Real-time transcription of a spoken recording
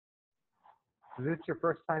Is this your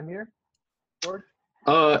first time here, George?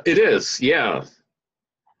 It is, yeah.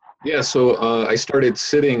 Yeah, so I started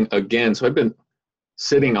sitting again. So I've been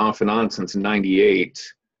sitting off and on since '98.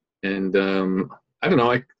 And I don't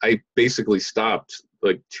know, I basically stopped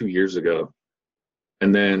like 2 years ago.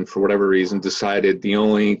 And then for whatever reason decided the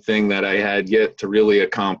only thing that I had yet to really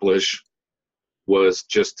accomplish was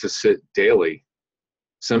just to sit daily,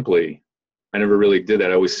 simply. I never really did that.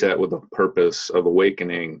 I always sat with a purpose of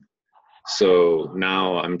awakening. So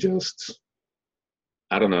now I'm just,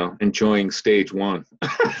 I don't know, enjoying stage one.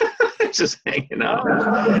 Just hanging out.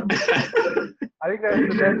 I think that's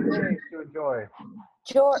the best thing to enjoy.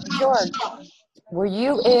 George, were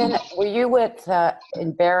you with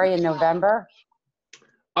in Barrie in November?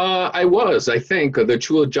 I was, I think, the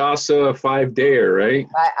Chulajasa 5-dayer, right?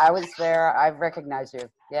 I was there. I recognize you.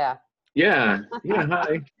 Yeah. Yeah. Yeah.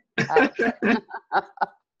 Hi.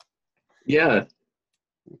 Yeah.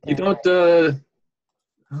 You don't,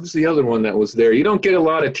 who's the other one that was there? You don't get a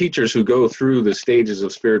lot of teachers who go through the stages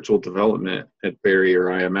of spiritual development at Barrie or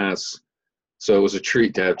IMS. So it was a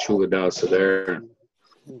treat to have Chuladasa there.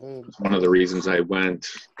 Indeed. It's one of the reasons I went,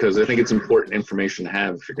 because I think it's important information to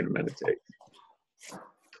have if you're going to meditate.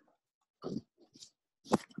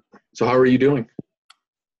 So how are you doing?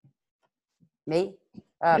 Me?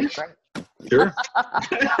 Yeah. Great. Sure.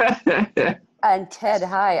 And Ted,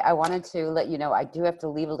 hi. I wanted to let you know I do have to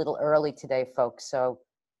leave a little early today, folks. So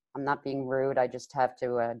I'm not being rude. I just have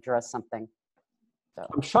to address something. So.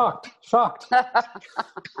 I'm shocked.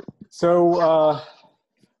 So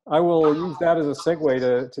I will use that as a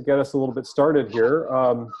segue to get us a little bit started here.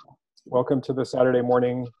 Welcome to the Saturday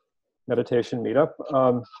morning meditation meetup.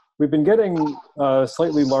 We've been getting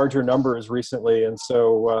slightly larger numbers recently, and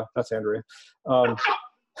so that's Andrea.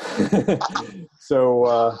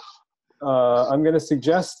 So I'm going to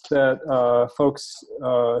suggest that folks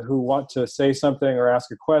who want to say something or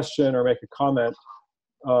ask a question or make a comment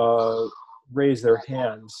raise their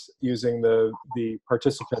hands using the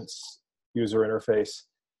participants user interface.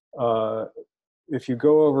 If you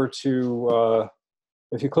go over to,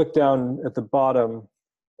 if you click down at the bottom,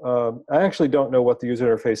 I actually don't know what the user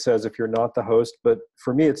interface says if you're not the host, but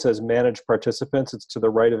for me it says manage participants. It's to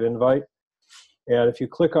the right of invite. And if you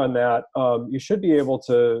click on that, you should be able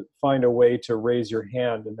to find a way to raise your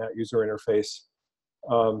hand in that user interface.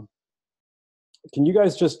 Can you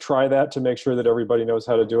guys just try that to make sure that everybody knows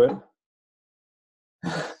how to do it?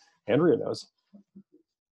 Andrea knows.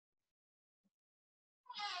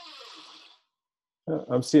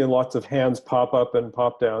 I'm seeing lots of hands pop up and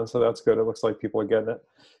pop down, so that's good. It looks like people are getting it.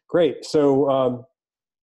 Great. So,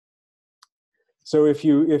 so if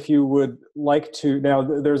you would like to, now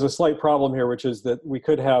there's a slight problem here, which is that we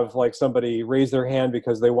could have like somebody raise their hand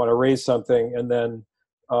because they want to raise something, and then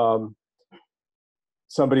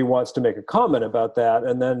somebody wants to make a comment about that,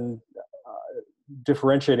 and then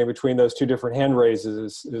differentiating between those two different hand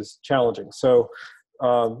raises is challenging. So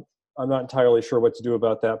I'm not entirely sure what to do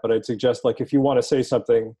about that, but I'd suggest, like, if you want to say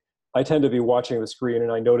something, I tend to be watching the screen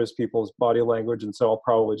and I notice people's body language, and so I'll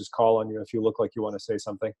probably just call on you if you look like you want to say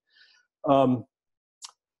something.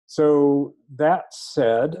 So that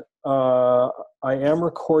said, I am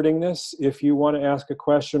recording this. If you want to ask a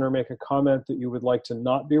question or make a comment that you would like to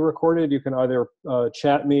not be recorded, you can either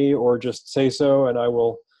chat me or just say so, and I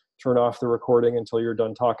will turn off the recording until you're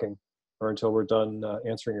done talking or until we're done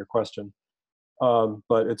answering your question.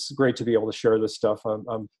 But it's great to be able to share this stuff.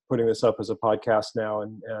 I'm putting this up as a podcast now,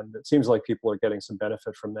 and it seems like people are getting some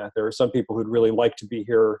benefit from that. There are some people who'd really like to be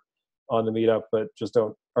here on the meetup, but just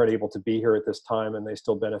aren't able to be here at this time, and they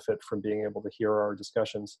still benefit from being able to hear our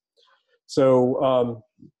discussions. So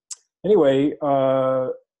anyway,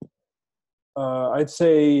 I'd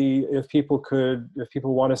say if people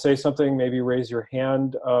want to say something, maybe raise your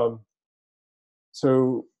hand.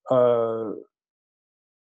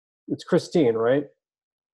 It's Christine, right?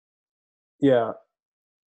 Yeah.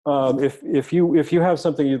 If you have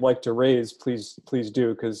something you'd like to raise, please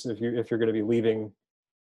do, because if you're going to be leaving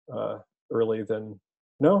early, then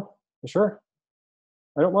no, sure,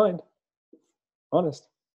 I don't mind. Honest.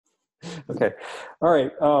 Okay. All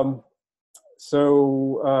right.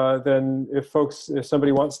 So then if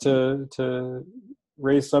somebody wants to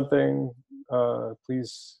raise something,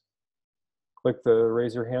 please click the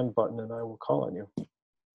raise your hand button and I will call on you.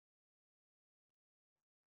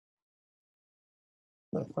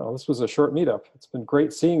 Oh, this was a short meetup. It's been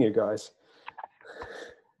great seeing you guys.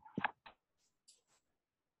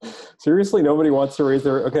 Seriously, nobody wants to raise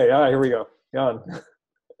their, okay, here we go. Jan.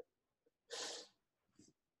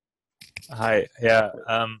 Hi, yeah,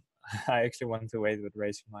 I actually want to wait with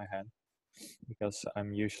raising my hand, because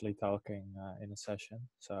I'm usually talking in a session.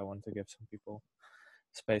 So I want to give some people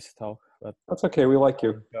space to talk. But That's okay. We like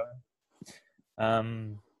you.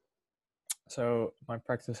 So my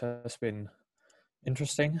practice has been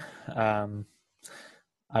interesting. I'm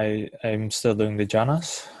still doing the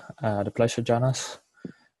jhanas, the pleasure jhanas,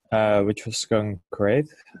 which was going great.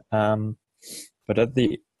 But at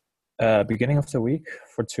the beginning of the week,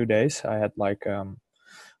 for 2 days, I had like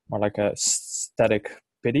more like a static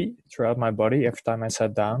pity throughout my body every time I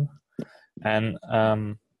sat down, and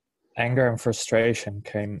anger and frustration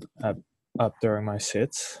came up during my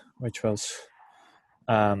sits, which was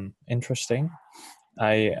interesting.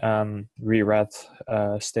 I reread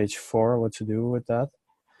stage 4, what to do with that,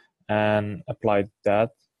 and applied that.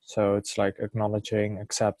 So it's like acknowledging,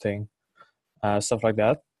 accepting, stuff like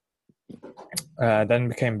that. Then it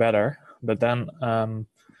became better. But then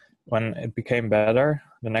when it became better,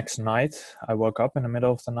 the next night, I woke up in the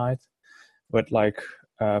middle of the night with like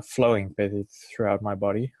flowing pity throughout my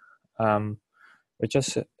body, which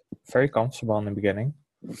is very comfortable in the beginning.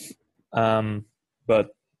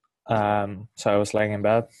 But so I was laying in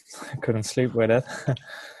bed, I couldn't sleep with it.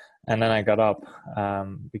 And then I got up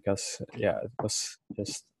because, yeah, it was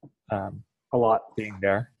just A lot. being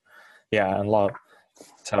there. Yeah, a lot.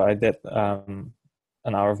 So I did an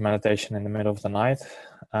hour of meditation in the middle of the night.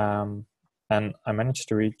 And I managed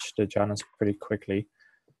to reach the jhanas pretty quickly,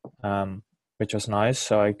 which was nice.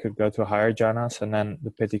 So I could go to higher jhanas, and then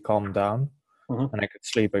the pity calmed down, and I could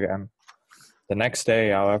sleep again. The next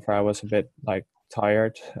day, however, I was a bit like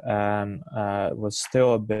tired and was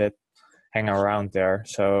still a bit hanging around there.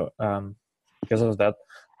 So because of that,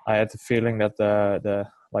 I had the feeling that the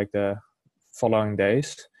following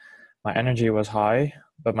days, my energy was high,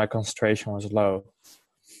 but my concentration was low.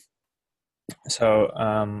 So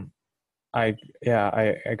I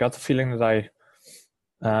got the feeling that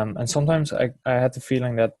and sometimes I had the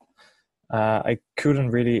feeling that I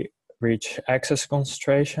couldn't really reach access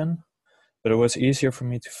concentration, but it was easier for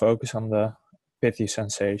me to focus on the pity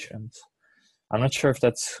sensations. I'm not sure if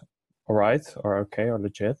that's all right or okay or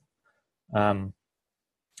legit.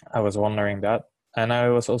 I was wondering that. And I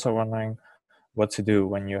was also wondering what to do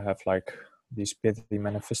when you have like these pity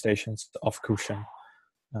manifestations of cushion.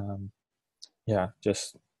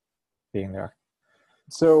 Just being there.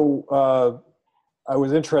 So I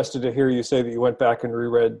was interested to hear you say that you went back and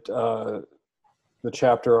reread the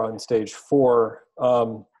chapter on stage 4.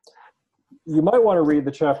 You might want to read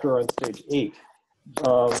the chapter on stage 8,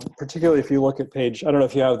 particularly if you look at page, I don't know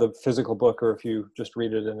if you have the physical book or if you just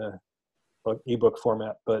read it in a ebook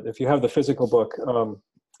format, but if you have the physical book,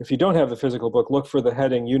 if you don't have the physical book, look for the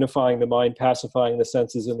heading, Unifying the Mind, Pacifying the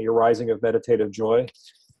Senses, and the Arising of Meditative Joy.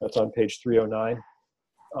 That's on page 309.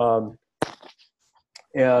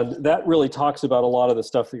 And that really talks about a lot of the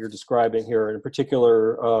stuff that you're describing here. In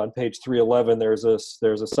particular, on page 311, there's a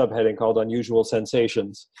subheading called Unusual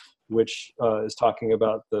Sensations, which is talking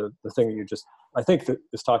about the thing that you just, I think that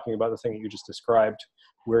is talking about the thing that you just described,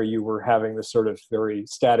 where you were having this sort of very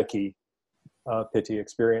staticky pity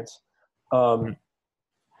experience.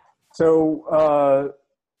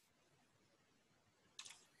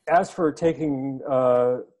 As for taking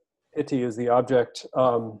pity as the object,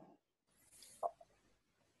 I'm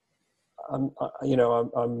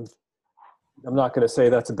not going to say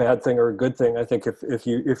that's a bad thing or a good thing. I think if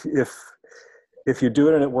you do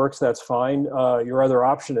it and it works, that's fine. Your other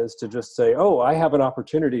option is to just say, oh, I have an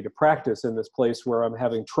opportunity to practice in this place where I'm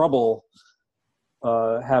having trouble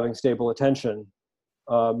having stable attention.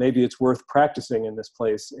 Maybe it's worth practicing in this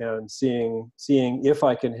place and seeing if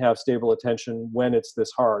I can have stable attention when it's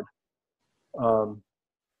this hard.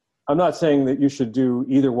 I'm not saying that you should do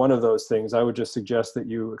either one of those things. I would just suggest that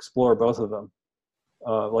you explore both of them.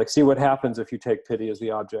 Like, see what happens if you take pity as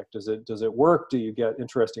the object. Does it work? Do you get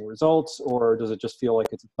interesting results, or does it just feel like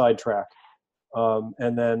it's a sidetrack?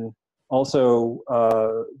 And then also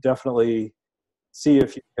definitely see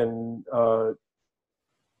if you can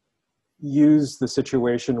use the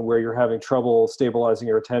situation where you're having trouble stabilizing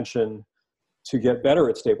your attention to get better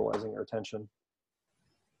at stabilizing your attention.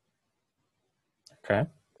 Okay.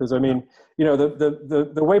 Because I mean, you know,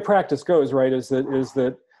 the way practice goes, right, is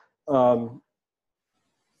that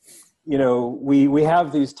you know, we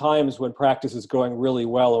have these times when practice is going really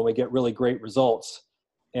well and we get really great results,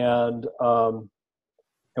 and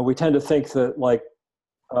we tend to think that, like,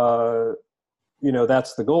 you know,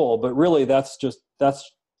 that's the goal, but really that's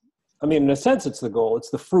I mean, in a sense it's the goal, it's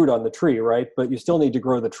the fruit on the tree, right? But you still need to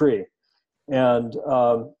grow the tree. And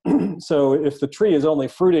so if the tree is only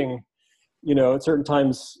fruiting, you know, at certain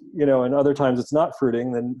times, you know, and other times it's not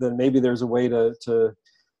fruiting, then maybe there's a way to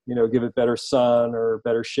give it better sun or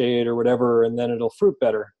better shade or whatever, and then it'll fruit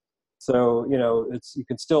better. So, you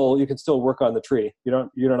can still work on the tree. You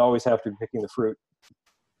don't always have to be picking the fruit.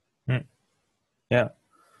 Yeah.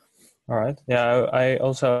 All right. Yeah, I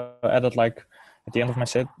also added like at the end of my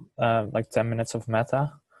sit, like 10 minutes of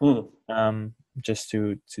meta, just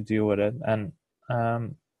to deal with it, and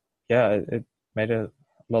it made it a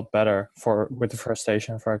lot better with the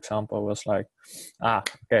frustration. For example, it was like,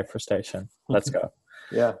 okay, frustration, let's go.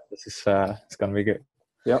 Yeah, this is it's gonna be good.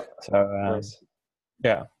 Yep. So nice.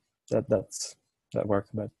 Yeah, that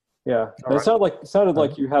worked a bit. Yeah, it sounded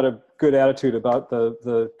like you had a good attitude about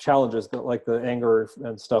the challenges, that like the anger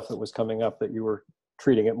and stuff that was coming up, that you were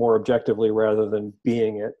treating it more objectively rather than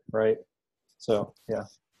being it, right? So yeah,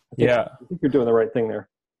 I think you're doing the right thing there.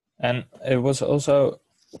 And it was also,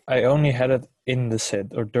 I only had it in the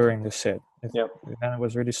sit or during the sit. Then it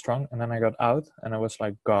was really strong, and then I got out and it was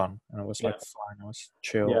like gone, and it was like fine, it was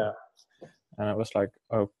chill. Yeah, and it was like,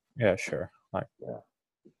 oh yeah, sure, like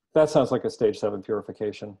that sounds like a stage 7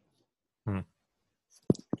 purification.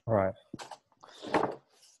 Right.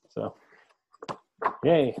 So,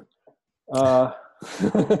 yay. Okay,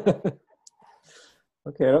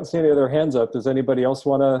 I don't see any other hands up. Does anybody else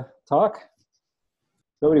want to talk?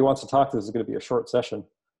 Nobody wants to talk. This is going to be a short session.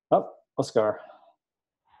 Oh, Oscar.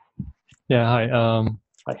 Yeah, hi.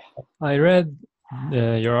 Hi. I read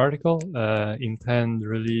your article, Intend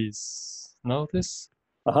Release Notice.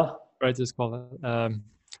 Right, just call it.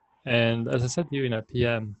 And as I said to you in a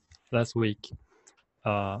PM last week,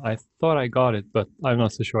 I thought I got it, but I'm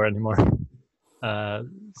not so sure anymore.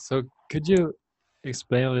 So could you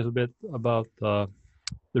explain a little bit about the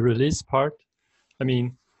release part? I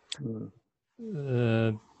mean,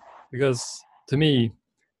 because to me,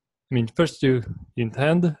 first you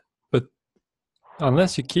intend, but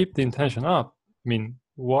unless you keep the intention up,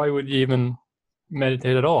 why would you even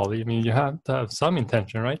meditate at all? You have to have some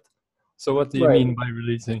intention, right? So what do you mean by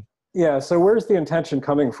releasing? Yeah, so where's the intention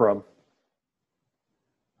coming from?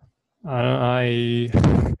 I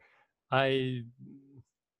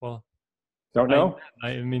don't know.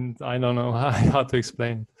 I don't know how to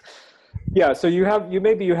explain. Yeah, so you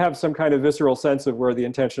have some kind of visceral sense of where the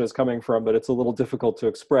intention is coming from, but it's a little difficult to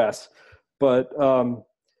express. But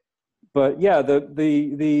yeah,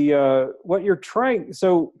 the what you're trying.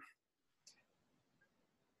 So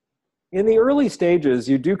in the early stages,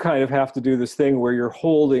 you do kind of have to do this thing where you're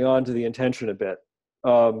holding on to the intention a bit.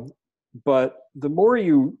 But the more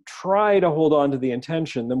you try to hold on to the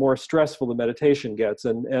intention, the more stressful the meditation gets,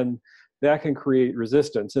 and that can create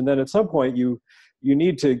resistance. And then at some point, you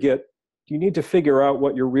need to figure out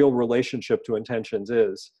what your real relationship to intentions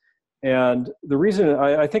is. And the reason,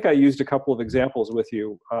 I think I used a couple of examples with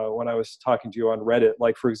you when I was talking to you on Reddit.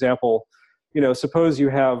 Like, for example, suppose you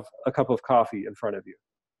have a cup of coffee in front of you.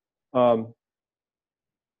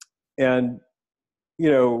 And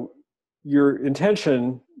your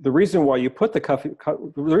intention, the reason why you put the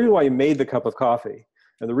reason why you made the cup of coffee,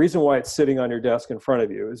 and the reason why it's sitting on your desk in front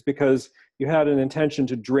of you, is because you had an intention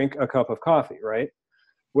to drink a cup of coffee, right?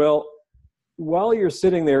 Well, while you're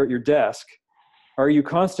sitting there at your desk, are you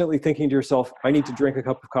constantly thinking to yourself, I need to drink a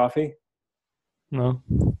cup of coffee? No,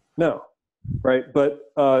 right?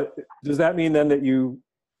 But does that mean then that you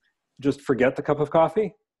just forget the cup of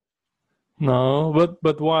coffee? No,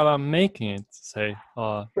 but while I'm making it, say,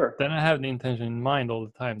 sure. Then I have the intention in mind all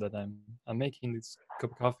the time that I'm making this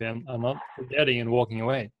cup of coffee. I'm not forgetting and walking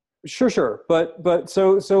away. Sure. But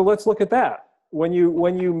so let's look at that. When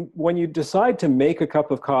you decide to make a cup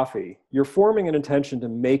of coffee, you're forming an intention to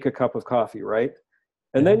make a cup of coffee, right?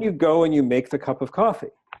 And then you go and you make the cup of coffee.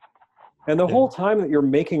 And the whole time that you're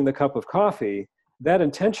making the cup of coffee, that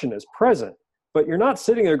intention is present. But you're not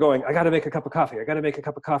sitting there going, I got to make a cup of coffee. I got to make a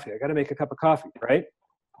cup of coffee. I got to make a cup of coffee, right?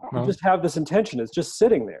 No. You just have this intention. It's just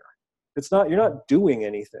sitting there. You're not doing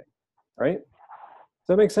anything, right? Does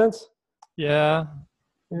that make sense? Yeah.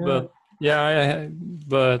 But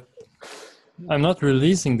I'm not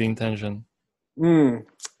releasing the intention.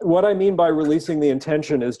 What I mean by releasing the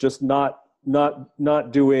intention is just not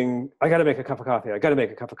doing, I got to make a cup of coffee. I got to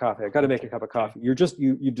make a cup of coffee. I got to make a cup of coffee. You're just,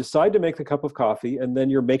 you decide to make the cup of coffee, and then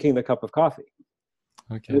you're making the cup of coffee.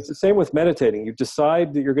 Okay. And it's the same with meditating. You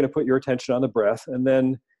decide that you're going to put your attention on the breath, and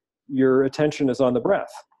then your attention is on the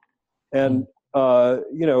breath. And,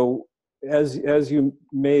 as you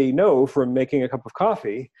may know from making a cup of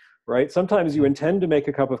coffee, right? Sometimes you intend to make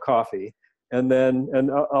a cup of coffee, and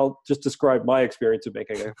I'll just describe my experience of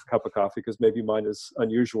making a cup of coffee, because maybe mine is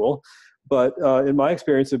unusual. But in my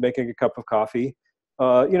experience of making a cup of coffee,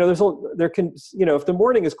 there can, if the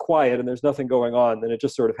morning is quiet and there's nothing going on, then it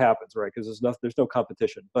just sort of happens, right? Because there's no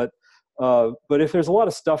competition. But if there's a lot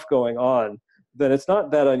of stuff going on, then it's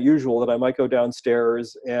not that unusual that I might go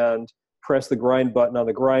downstairs and press the grind button on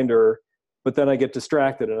the grinder, but then I get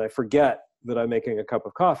distracted and I forget that I'm making a cup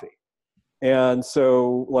of coffee. And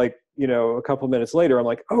so a couple minutes later, I'm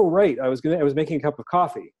like, oh, right, I was making a cup of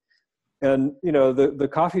coffee. And, the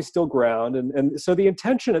coffee's still ground. And so the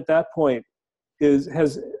intention at that point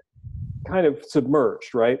has kind of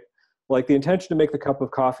submerged, right? Like the intention to make the cup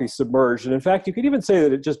of coffee submerged. And in fact, you could even say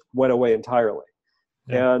that it just went away entirely.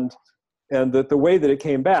 Yeah. And that the way that it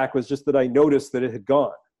came back was just that I noticed that it had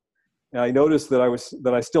gone. And I noticed that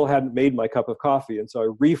I still hadn't made my cup of coffee. And so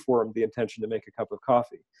I reformed the intention to make a cup of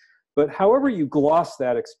coffee. But however you gloss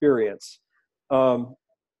that experience, the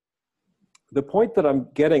point that I'm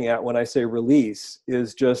getting at when I say release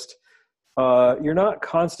is just, you're not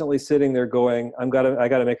constantly sitting there going, I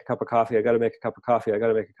gotta make a cup of coffee. I gotta make a cup of coffee. I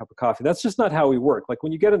gotta make a cup of coffee. That's just not how we work. Like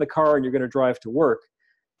when you get in the car and you're going to drive to work,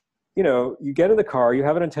 you get in the car, you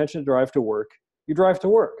have an intention to drive to work, you drive to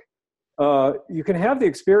work. You can have the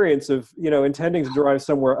experience of, intending to drive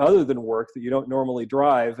somewhere other than work that you don't normally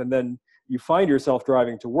drive. And then you find yourself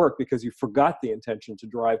driving to work because you forgot the intention to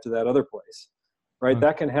drive to that other place, right?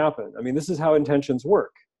 That can happen. I mean, this is how intentions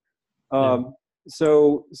work.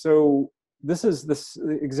 So this is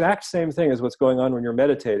the exact same thing as what's going on when you're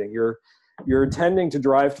meditating. You're intending to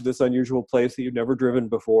drive to this unusual place that you've never driven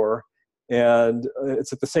before. And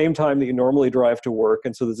it's at the same time that you normally drive to work.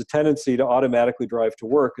 And so there's a tendency to automatically drive to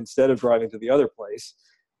work instead of driving to the other place.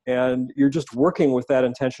 And you're just working with that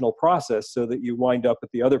intentional process so that you wind up at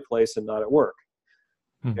the other place and not at work.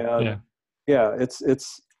 And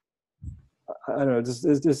it's I don't know,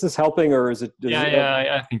 is this helping or is it?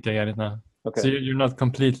 I think I get it now. Okay. So you're not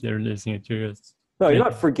completely releasing it. You're just you're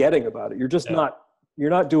not forgetting about it. You're just you're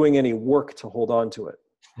not doing any work to hold on to it.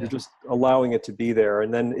 You're just allowing it to be there.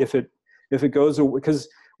 And then if it goes, because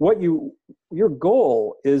your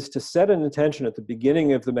goal is to set an intention at the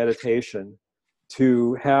beginning of the meditation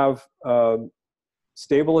to have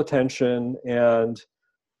stable attention and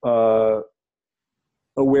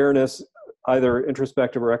awareness, either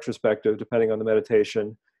introspective or extrospective, depending on the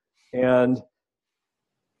meditation. And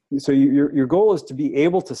so your goal is to be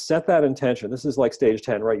able to set that intention. This is like stage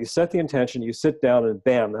 10, right? You set the intention, you sit down, and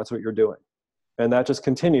bam, that's what you're doing. And that just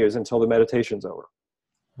continues until the meditation's over.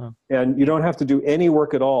 And you don't have to do any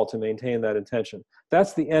work at all to maintain that intention.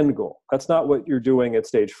 That's the end goal. That's not what you're doing at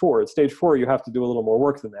stage 4. At stage 4, you have to do a little more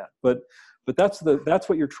work than that. But that's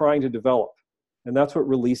what you're trying to develop. And that's what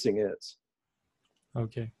releasing is.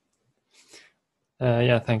 Okay.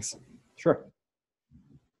 Thanks. Sure.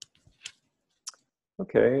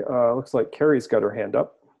 Okay, looks like Carrie's got her hand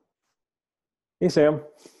up. Hey, Sam.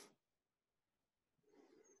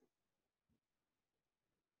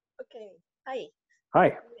 Okay, hi.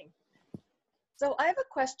 Hi. So I have a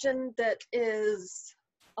question that is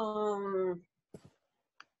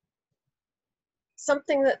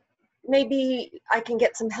something that maybe I can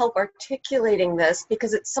get some help articulating this,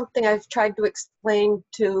 because it's something I've tried to explain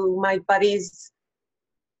to my buddies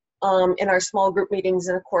in our small group meetings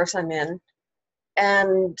in a course I'm in.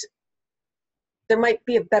 And there might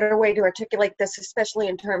be a better way to articulate this, especially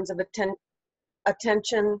in terms of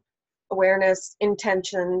attention, awareness,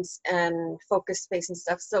 intentions, and focus space and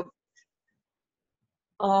stuff. So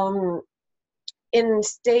in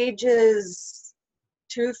stages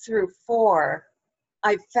 2 through 4,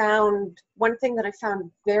 I found one thing that I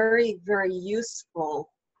found very, very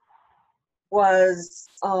useful was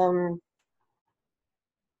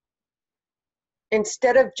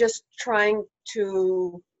instead of just trying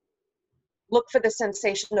to look for the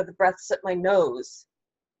sensation of the breaths at my nose,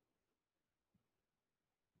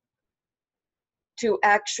 to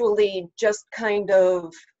actually just kind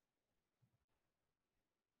of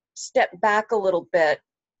step back a little bit,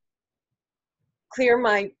 clear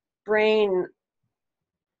my brain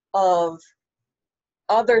of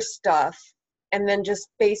other stuff, and then just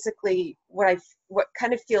basically what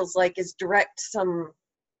kind of feels like is direct some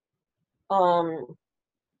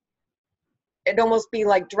it'd almost be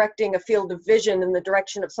like directing a field of vision in the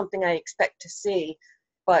direction of something I expect to see,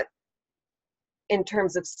 but in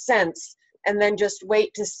terms of sense, and then just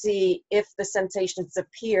wait to see if the sensations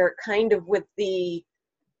appear, kind of with the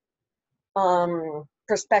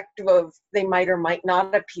perspective of they might or might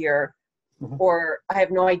not appear, or I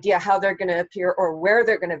have no idea how they're going to appear or where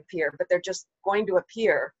they're going to appear, but they're just going to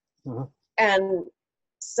appear. And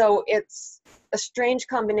so it's a strange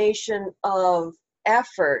combination of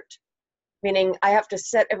effort, meaning I have to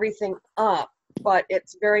set everything up, but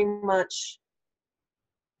it's very much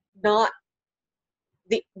not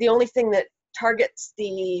the only thing that targets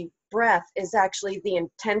the breath is actually the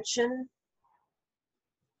intention,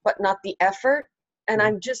 but not the effort. And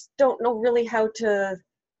I just don't know really how to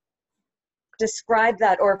describe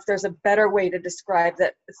that, or if there's a better way to describe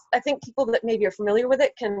that. I think people that maybe are familiar with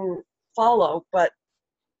it can follow, but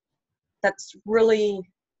that's really...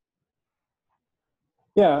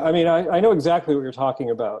 Yeah, I mean, I know exactly what you're talking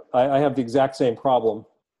about. I have the exact same problem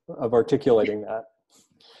of articulating that.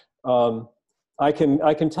 I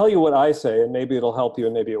can tell you what I say, and maybe it'll help you,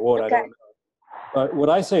 and maybe it won't. Okay. I don't know. But what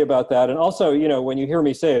I say about that, and also, you know, when you hear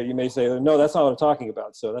me say it, you may say, "No, that's not what I'm talking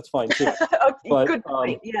about." So that's fine too. Okay, But, good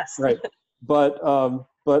point. Yes. Right. But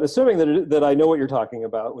assuming that I know what you're talking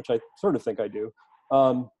about, which I sort of think I do,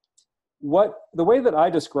 the way that I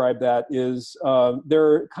describe that is there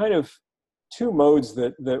are kind of two modes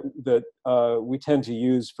that we tend to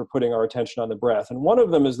use for putting our attention on the breath. And one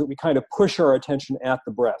of them is that we kind of push our attention at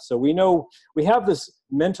the breath. So we know we have this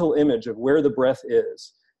mental image of where the breath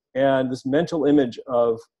is and this mental image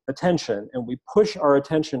of attention, and we push our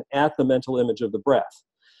attention at the mental image of the breath.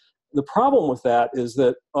 The problem with that is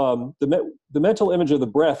that the mental image of the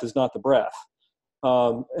breath is not the breath.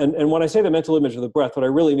 And when I say the mental image of the breath, what I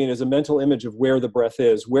really mean is a mental image of where the breath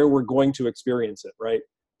is, where we're going to experience it, right?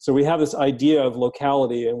 So we have this idea of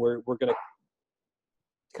locality, and we're going to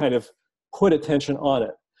kind of put attention on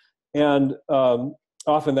it. And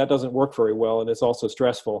often that doesn't work very well, and it's also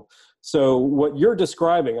stressful. So what you're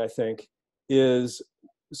describing, I think, is,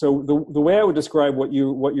 so the way I would describe what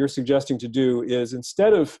you're suggesting to do is,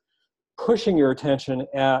 instead of pushing your attention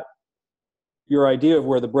at your idea of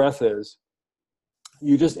where the breath is,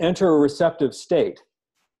 you just enter a receptive state,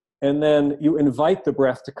 and then you invite the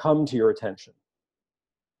breath to come to your attention.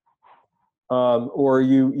 Or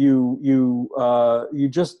you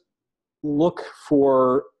just look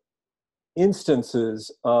for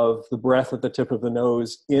instances of the breath at the tip of the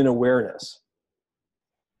nose in awareness.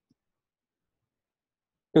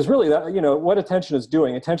 Because really, that, you know, what attention is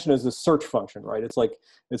doing, attention is a search function, right? It's like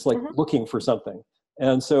looking for something.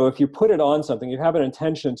 And so if you put it on something, you have an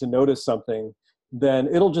intention to notice something, then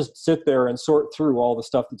it'll just sit there and sort through all the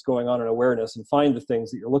stuff that's going on in awareness and find the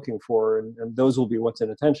things that you're looking for, and those will be what's in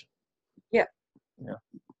attention. Yeah. Yeah.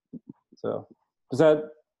 So does that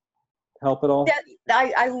help at all?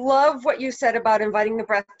 I love what you said about inviting the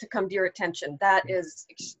breath to come to your attention. That is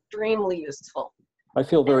extremely useful. I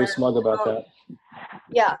feel very smug about that.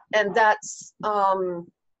 Yeah, and that's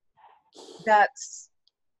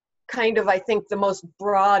kind of, I think, the most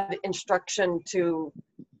broad instruction to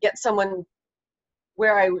get someone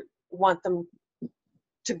where I want them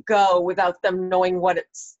to go without them knowing what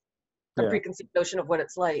it's, a preconceived notion of what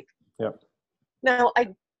it's like. Yeah. Now,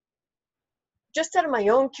 just out of my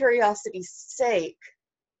own curiosity's sake,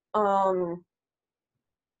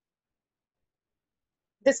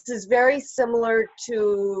 this is very similar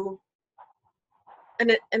to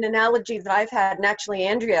an analogy that I've had, and actually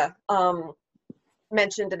Andrea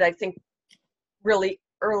mentioned it, I think, really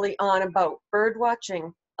early on, about bird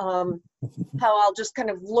watching. How I'll just kind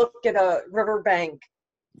of look at a riverbank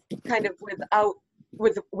kind of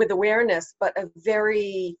with awareness, but a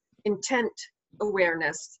very intent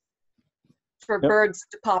awareness for birds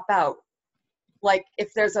to pop out. Like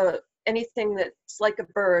if there's anything that's like a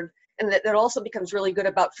bird, and that also becomes really good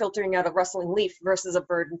about filtering out a rustling leaf versus a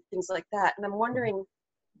bird and things like that. And I'm wondering,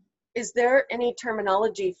 is there any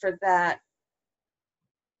terminology for that?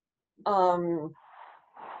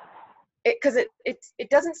 Because it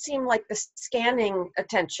doesn't seem like the scanning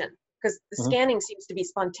attention, because the scanning seems to be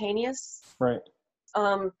spontaneous. Right.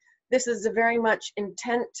 This is a very much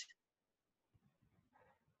intent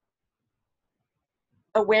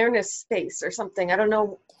awareness space or something. I don't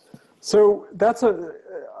know. So that's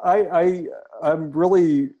I'm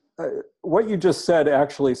really, what you just said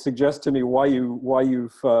actually suggests to me why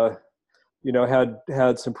you've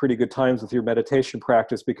had some pretty good times with your meditation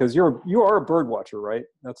practice, because you are a bird watcher, right?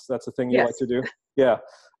 That's a thing you like to do. Yeah.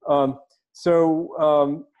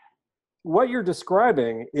 What you're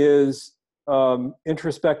describing is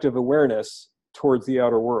introspective awareness towards the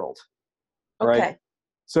outer world, right? Okay.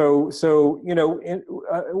 So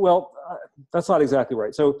that's not exactly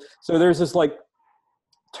right. So there's this like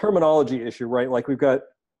terminology issue, right? Like we've got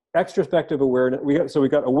extrospective awareness. We've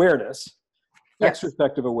got awareness,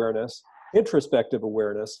 extrospective awareness, introspective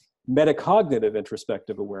awareness, metacognitive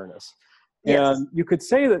introspective awareness. And you could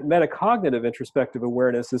say that metacognitive introspective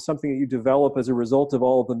awareness is something that you develop as a result of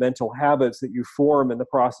all of the mental habits that you form in the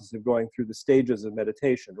process of going through the stages of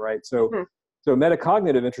meditation, right? So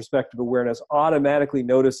metacognitive introspective awareness automatically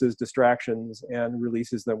notices distractions and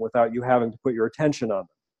releases them without you having to put your attention on them,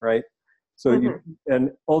 right? So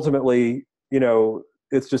and ultimately,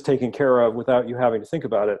 it's just taken care of without you having to think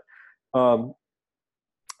about it.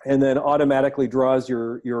 And then automatically draws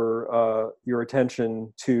your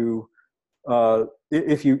attention to,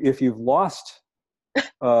 if you've lost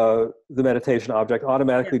the meditation object,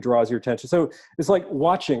 automatically draws your attention. So it's like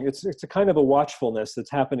watching. It's a kind of a watchfulness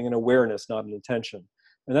that's happening in awareness, not in attention.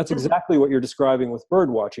 And that's exactly what you're describing with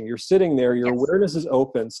bird watching. You're sitting there, your awareness is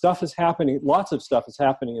open, stuff is happening, lots of stuff is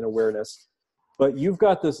happening in awareness, but you've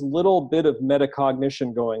got this little bit of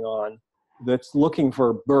metacognition going on that's looking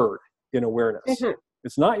for a bird in awareness.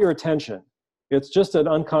 It's not your attention. It's just an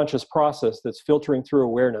unconscious process that's filtering through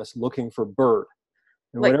awareness, looking for bird.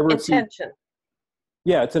 And like whenever intention.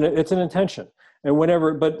 it's an intention. And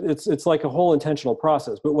but it's like a whole intentional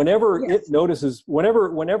process. But whenever it notices,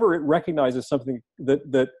 whenever it recognizes something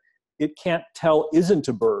that it can't tell isn't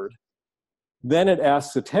a bird, then it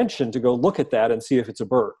asks attention to go look at that and see if it's a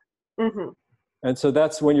bird. And so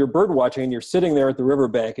that's when you're bird watching and you're sitting there at the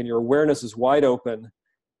riverbank and your awareness is wide open.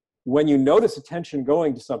 When you notice attention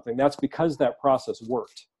going to something, that's because that process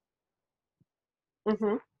worked.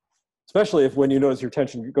 Especially when you notice your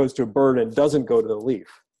attention goes to a bird and doesn't go to the leaf.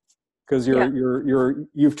 Because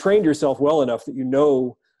you've trained yourself well enough that you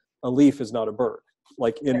know a leaf is not a bird.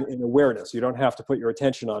 Like in awareness, you don't have to put your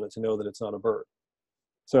attention on it to know that it's not a bird.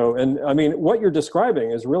 So, and I mean, what you're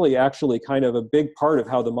describing is really actually kind of a big part of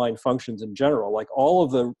how the mind functions in general. Like all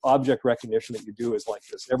of the object recognition that you do is like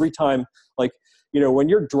this. Every time, like, when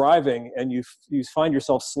you're driving and you find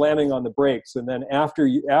yourself slamming on the brakes, and then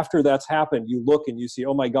after that's happened, you look and you see,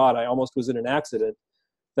 oh my God, I almost was in an accident.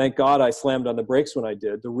 Thank God I slammed on the brakes when I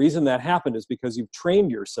did. The reason that happened is because you've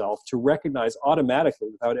trained yourself to recognize automatically,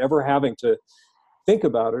 without ever having to think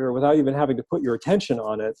about it or without even having to put your attention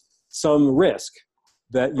on it, some risk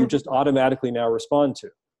that you just automatically now respond to.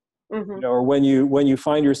 Or when you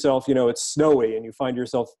find yourself, it's snowy and you find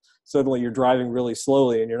yourself suddenly you're driving really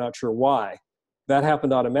slowly and you're not sure why. That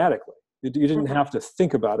happened automatically. You didn't have to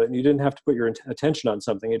think about it and you didn't have to put your attention on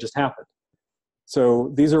something. It just happened.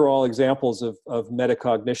 So these are all examples of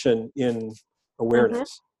metacognition in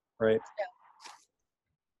awareness, right?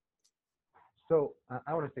 So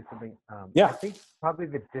I want to say something. Yeah. I think probably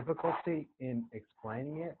the difficulty in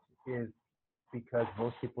explaining it is because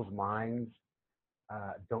most people's minds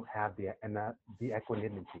don't have the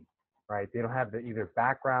equanimity, right? They don't have the either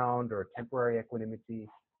background or temporary equanimity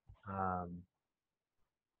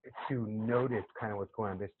to notice kind of what's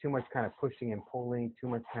going on. There's too much kind of pushing and pulling, too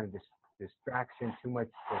much kind of distraction, too much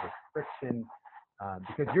sort of friction,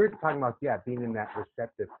 because you're talking about being in that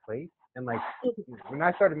receptive place. And like when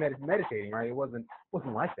I started meditating, right, it wasn't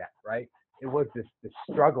like that, right? It was this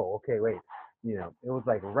struggle. Okay, wait, it was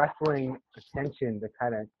like wrestling attention to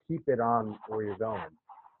kind of keep it on where you're going.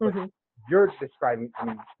 But you're describing, I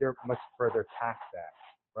mean, you're much further past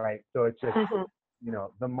that, right? So it's just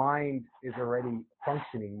the mind is already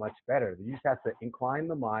functioning much better. You just have to incline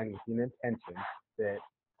the mind with an intention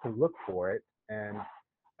to look for it, and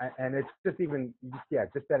it's just even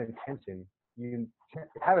just that intention. You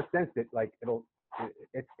have a sense that like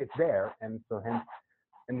it's there, and so hence,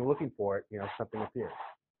 and looking for it, something appears.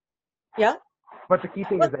 Yeah. But the key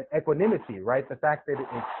thing is that equanimity, right? The fact that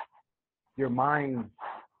it's your mind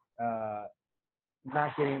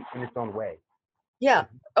not getting in its own way. Yeah.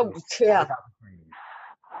 Oh, yeah.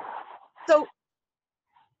 So,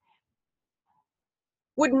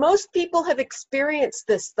 would most people have experienced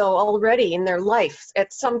this though already in their life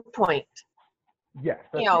at some point? Yes.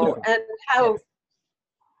 And how?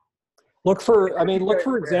 Look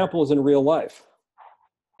for examples in real life.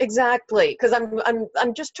 Exactly, because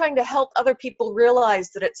I'm just trying to help other people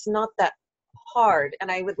realize that it's not that hard,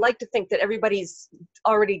 and I would like to think that everybody's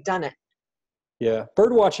already done it. Yeah,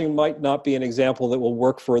 bird watching might not be an example that will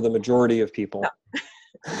work for the majority of people. No.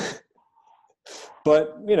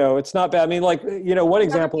 But, it's not bad. I mean, like, one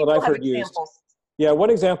example that I've heard used. Yeah, one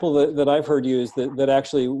example that I've heard used that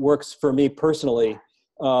actually works for me personally.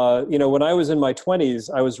 When I was in my 20s,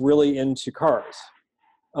 I was really into cars.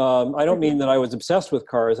 I don't mean that I was obsessed with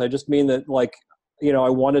cars. I just mean that, like, I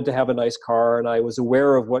wanted to have a nice car, and I was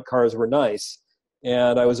aware of what cars were nice.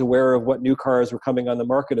 And I was aware of what new cars were coming on the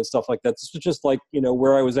market and stuff like that. This was just like,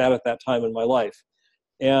 where I was at that time in my life.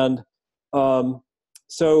 And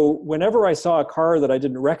so whenever I saw a car that I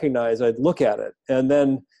didn't recognize, I'd look at it. And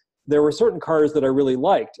then there were certain cars that I really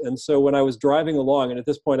liked. And so when I was driving along, and at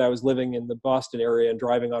this point I was living in the Boston area and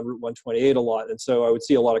driving on Route 128 a lot. And so I would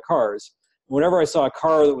see a lot of cars. Whenever I saw a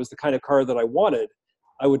car that was the kind of car that I wanted,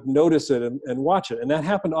 I would notice it and watch it. And that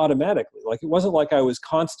happened automatically. Like, it wasn't like I was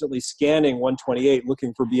constantly scanning 128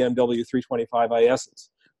 looking for BMW 325 ISs,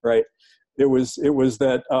 right? It was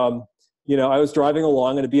that, you know, I was driving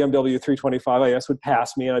along and a BMW 325 IS would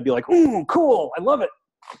pass me and I'd be like, ooh, cool, I love it.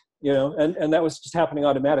 You know, and that was just happening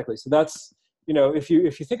automatically. So that's, you know, if you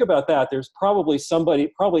think about that, there's probably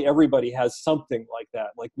probably everybody has something like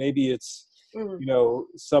that. Like maybe it's, you know,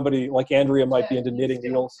 somebody like Andrea might be into knitting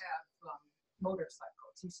needles. Motorcycles.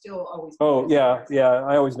 You still always. Oh yeah, yeah.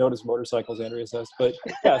 I always notice motorcycles, Andrea says, but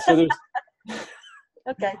yeah. So there's.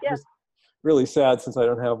 Okay. Yeah. It's really sad since I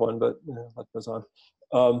don't have one, but you know, that goes on.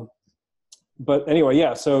 But anyway,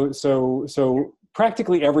 yeah. So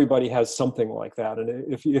practically everybody has something like that,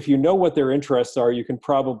 and if you know what their interests are, you can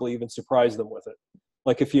probably even surprise them with it.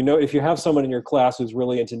 Like if you have someone in your class who's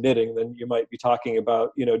really into knitting, then you might be talking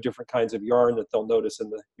about, you know, different kinds of yarn that they'll notice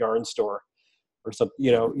in the yarn store or something.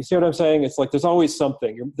 You know, you see what I'm saying? It's like there's always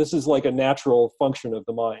something. This is like a natural function of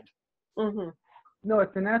the mind. Mm-hmm. No,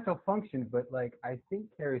 it's a natural function, but like I think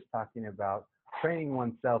Carrie's talking about training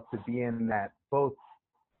oneself to be in that both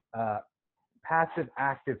passive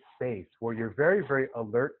active space where you're very, very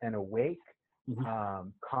alert and awake,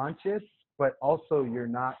 conscious, but also you're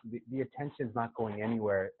not, the attention's not going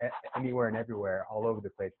anywhere and everywhere, all over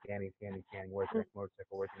the place, scanning, where's the next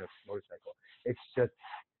motorcycle, where's the next motorcycle. It's just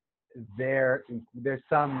there's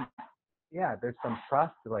some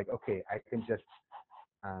trust, like, okay, I can just,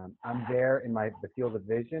 I'm there in the field of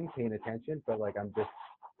vision, paying attention, but like I'm just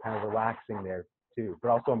kind of relaxing there too, but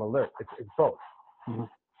also I'm alert. It's both. Mm-hmm.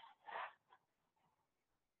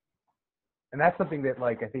 And that's something that,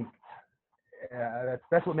 like, I think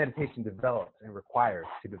that's what meditation develops and requires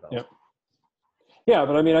to develop. Yep. Yeah,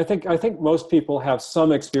 but I mean, I think most people have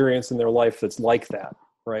some experience in their life that's like that,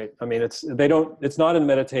 right? I mean, it's not in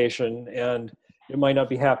meditation, and it might not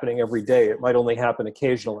be happening every day. It might only happen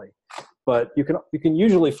occasionally, but you can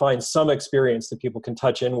usually find some experience that people can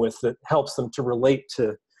touch in with that helps them to relate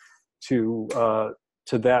to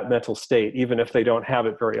that mental state, even if they don't have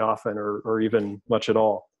it very often or even much at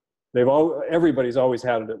all. Everybody's always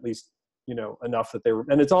had it, at least, you know, enough that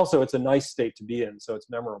and it's a nice state to be in, so it's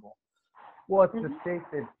memorable. Well, it's the state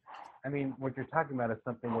that, I mean, what you're talking about is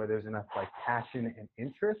something where there's enough like passion and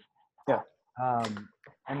interest. Yeah.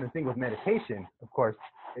 And the thing with meditation, of course,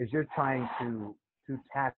 is you're trying to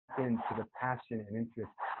tap into the passion and interest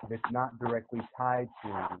that's not directly tied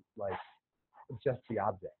to like just the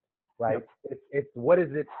object. Like it's what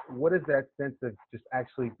is that sense of just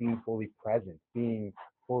actually being fully present, being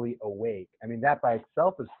fully awake? I mean, that by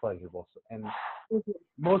itself is pleasurable. And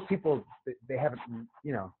most people, they haven't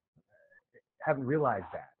realized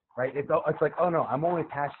that, right? It's like, oh no, I'm only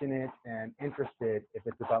passionate and interested if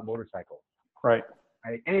it's about motorcycles. Right.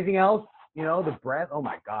 Anything else, you know, the breath, oh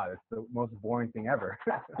my God, it's the most boring thing ever.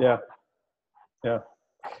 Yeah.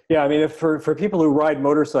 I mean, if for people who ride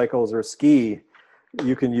motorcycles or ski,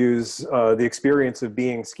 you can use the experience of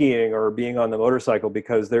being skiing or being on the motorcycle,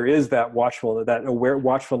 because there is that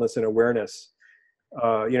watchfulness and awareness.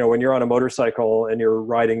 You know, when you're on a motorcycle and you're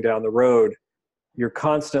riding down the road, you're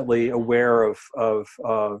constantly aware of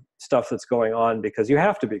stuff that's going on, because you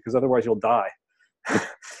have to be, because otherwise you'll die.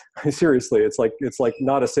 Seriously, it's like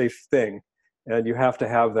not a safe thing, and you have to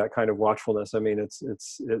have that kind of watchfulness. I mean, it's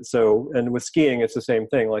so, and with skiing, it's the same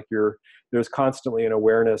thing. Like there's constantly an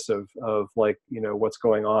awareness of like, you know, what's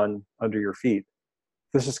going on under your feet.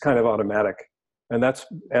 This is kind of automatic, and that's,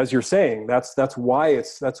 as you're saying, that's why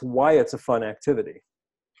it's a fun activity,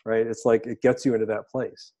 right? It's like it gets you into that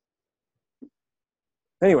place.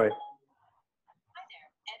 Anyway.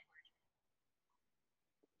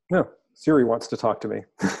 No, Siri wants to talk to me.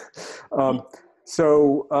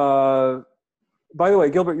 By the way,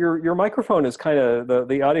 Gilbert, your microphone is kind of,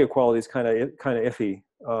 the audio quality is kind of iffy.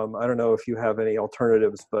 I don't know if you have any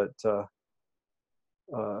alternatives, but you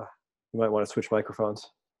might want to switch microphones.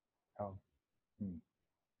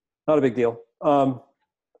 Not a big deal.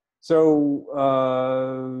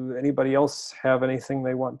 Anybody else have anything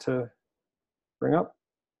they want to bring up?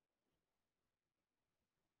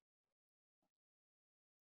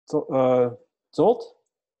 So, Zolt?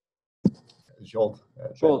 Jolt.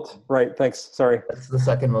 Jolt, right, thanks, sorry. That's the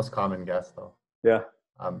second most common guess, though. Yeah.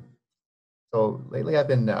 So lately I've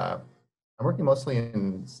been, I'm working mostly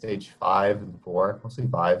in stage 5 and 4, mostly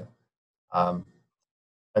 5. My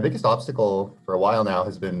biggest obstacle for a while now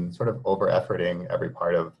has been sort of over-efforting every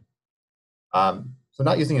part of, so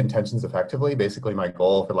not using intentions effectively. Basically, my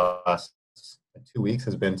goal for the last 2 weeks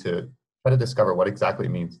has been to try to discover what exactly it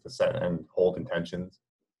means to set and hold intentions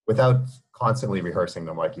without constantly rehearsing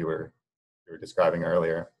them like you were describing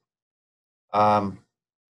earlier. I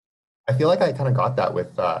feel like I kind of got that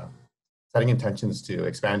with setting intentions to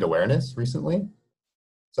expand awareness recently.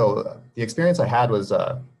 So the experience I had was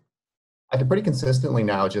I can pretty consistently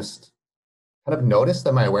now just kind of notice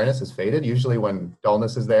that my awareness has faded. Usually when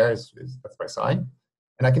dullness is there, that's my sign.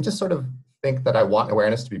 And I can just sort of think that I want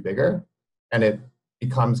awareness to be bigger, and it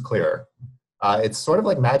becomes clearer. It's sort of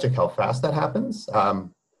like magic how fast that happens.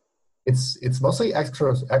 It's mostly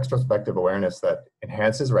extrospective awareness that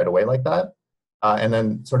enhances right away like that. And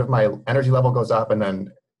then sort of my energy level goes up, and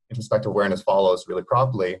then introspective awareness follows really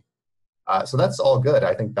promptly. So that's all good.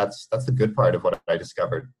 I think that's the good part of what I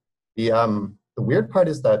discovered. The weird part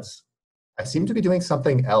is that I seem to be doing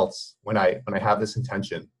something else when I have this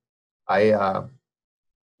intention.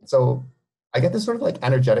 So I get this sort of like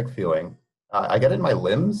energetic feeling. I get it in my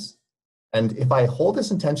limbs, and if I hold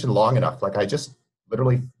this intention long enough, like I just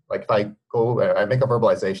literally, like if I make a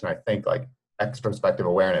verbalization, I think like extrospective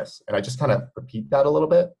awareness, and I just kind of repeat that a little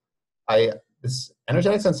bit. This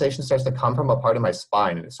energetic sensation starts to come from a part of my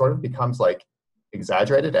spine, and it sort of becomes like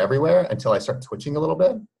exaggerated everywhere until I start twitching a little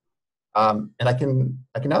bit. And I can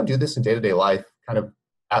now do this in day-to-day life, kind of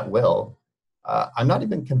at will. I'm not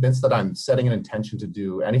even convinced that I'm setting an intention to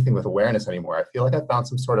do anything with awareness anymore. I feel like I found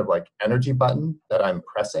some sort of like energy button that I'm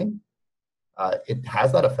pressing. It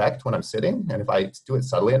has that effect when I'm sitting, and if I do it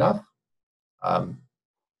subtly enough, it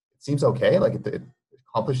seems okay. Like it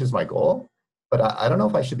accomplishes my goal. But I don't know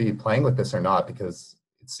if I should be playing with this or not, because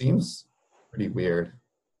it seems pretty weird.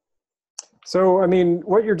 So, I mean,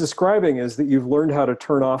 what you're describing is that you've learned how to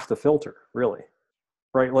turn off the filter, really,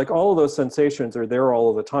 right? Like all of those sensations are there all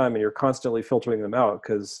of the time, and you're constantly filtering them out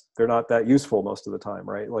because they're not that useful most of the time,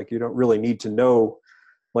 right? Like you don't really need to know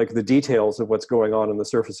like the details of what's going on the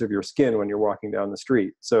surface of your skin when you're walking down the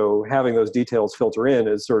street. So having those details filter in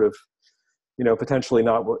is sort of, potentially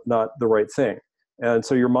not the right thing. And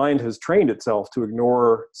so your mind has trained itself to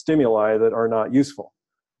ignore stimuli that are not useful.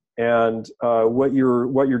 And what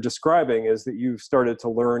you're describing is that you've started to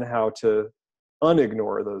learn how to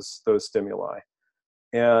unignore those stimuli,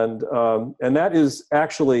 and that is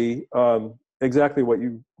actually exactly what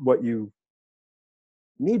you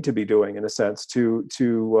need to be doing, in a sense, to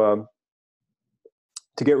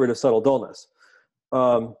get rid of subtle dullness.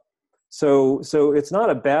 So it's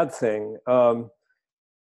not a bad thing.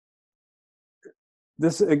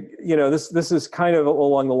 This is kind of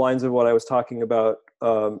along the lines of what I was talking about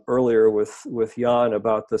earlier with Jan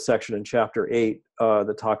about the section in chapter 8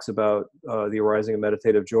 that talks about the arising of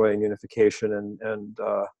meditative joy and unification and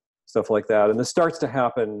stuff like that. And this starts to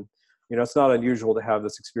happen. It's not unusual to have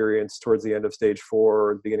this experience towards the end of stage 4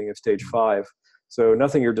 or the beginning of stage 5. So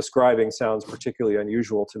nothing you're describing sounds particularly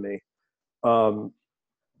unusual to me.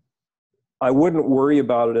 I wouldn't worry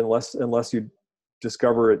about it unless you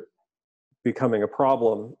discover it becoming a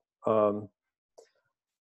problem. We've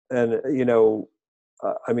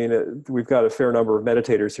got a fair number of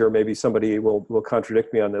meditators here. Maybe somebody will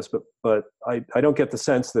contradict me on this, but I don't get the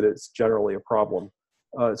sense that it's generally a problem.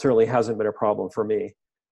 It certainly hasn't been a problem for me.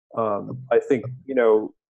 I think,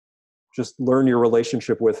 just learn your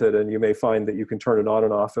relationship with it, and you may find that you can turn it on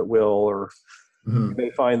and off at will, or you may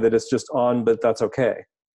find that it's just on, but that's okay.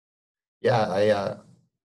 Yeah,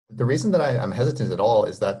 the reason that I'm hesitant at all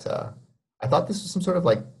is that I thought this was some sort of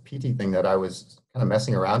like PT thing that I was kind of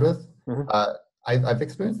messing around with. I've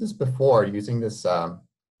experienced this before using this.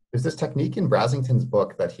 There's this technique in Brasington's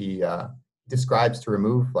book that he describes to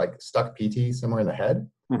remove like stuck PT somewhere in the head.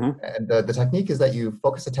 And the technique is that you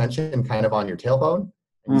focus attention kind of on your tailbone,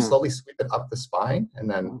 and you slowly sweep it up the spine and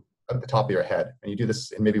then up the top of your head. And you do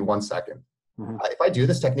this in maybe 1 second. If I do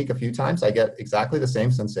this technique a few times, I get exactly the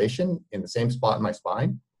same sensation in the same spot in my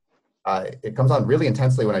spine. It comes on really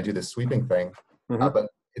intensely when I do this sweeping thing, but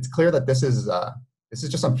it's clear that this is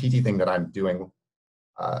just some PT thing that I'm doing,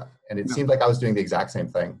 and it seemed like I was doing the exact same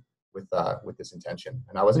thing with this intention,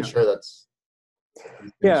 and I wasn't sure that's.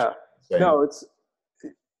 Yeah, no,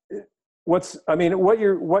 what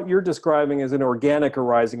you're describing as an organic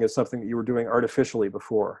arising is something that you were doing artificially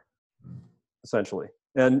before, essentially,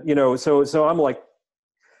 and so I'm like,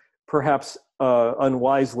 perhaps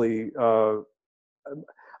unwisely.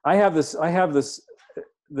 I have this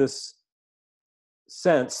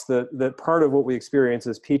sense that part of what we experience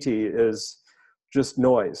as PT is just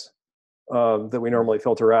noise that we normally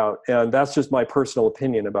filter out, and that's just my personal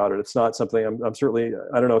opinion about it. It's not something I'm certainly.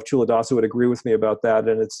 I don't know if Chuladasa would agree with me about that,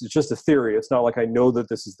 and it's just a theory. It's not like I know that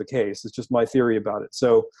this is the case. It's just my theory about it.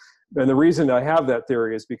 So, and the reason I have that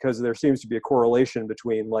theory is because there seems to be a correlation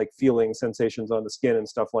between like feeling sensations on the skin and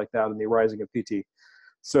stuff like that and the arising of PT.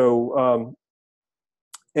 So.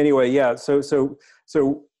 Anyway, yeah. So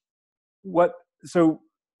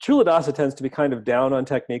Chuladasa tends to be kind of down on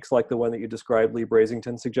techniques like the one that you described Lee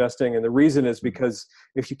Brasington suggesting, and the reason is because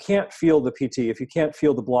if you can't feel the PT, if you can't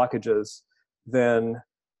feel the blockages, then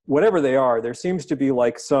whatever they are, there seems to be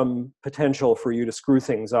like some potential for you to screw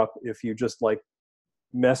things up if you just like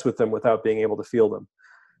mess with them without being able to feel them.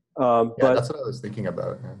 Yeah, But that's what I was thinking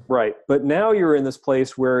about. Yeah. right, but now you're in this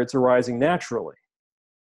place where it's arising naturally.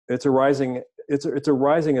 It's arising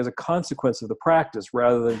as a consequence of the practice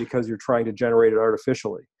rather than because you're trying to generate it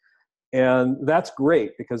artificially. And that's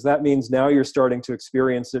great, because that means now you're starting to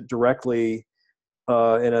experience it directly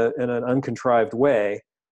in an uncontrived way.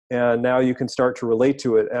 And now you can start to relate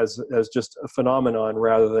to it as just a phenomenon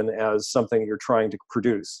rather than as something you're trying to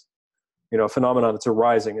produce. You know, a phenomenon that's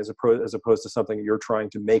arising as opposed to something you're trying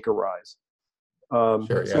to make arise.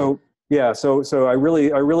 Sure, yeah. So I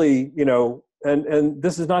really, you know, and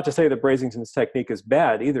this is not to say that Brasington's technique is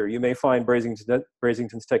bad either. You may find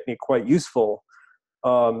Brasington's technique quite useful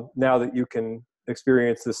now that you can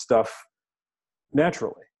experience this stuff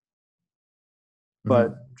naturally.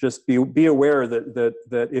 But just be aware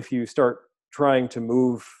that if you start trying to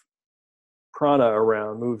move prana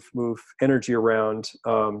around, move energy around,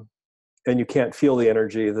 and you can't feel the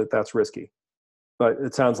energy, that's risky. But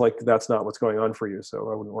it sounds like that's not what's going on for you,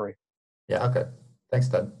 so I wouldn't worry. Yeah, okay. Thanks,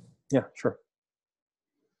 Ted. Yeah, sure.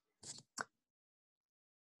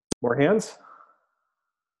 More hands?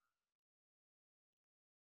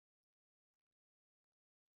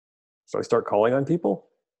 So I start calling on people?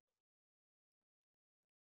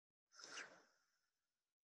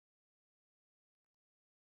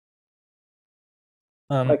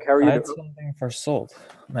 Mike, how are you I had doing? something for Salt,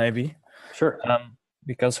 maybe. Sure.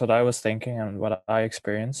 Because what I was thinking and what I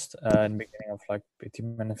experienced in the beginning of like PT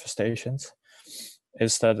manifestations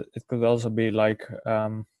is that it could also be like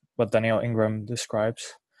what Daniel Ingram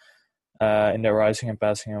describes in the rising and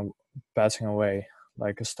passing away,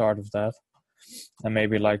 like a start of that, and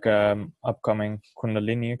maybe like upcoming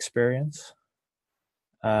Kundalini experience,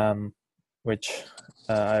 which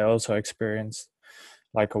I also experienced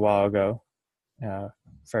like a while ago,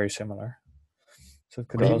 very similar. So it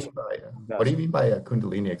could What do you mean by a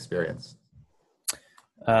Kundalini experience?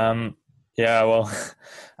 Yeah, well,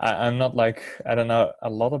 I'm not like, I don't know a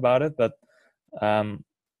lot about it, but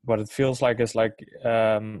what it feels like is like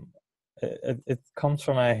it comes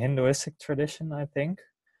from a Hinduistic tradition, I think.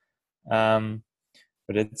 But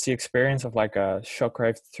it's the experience of like a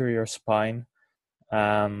shockwave through your spine,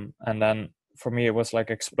 and then for me it was like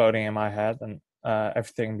exploding in my head, and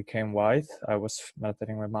everything became white. I was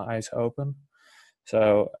meditating with my eyes open,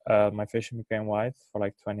 so my vision became white for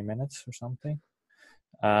like 20 minutes or something.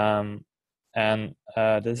 And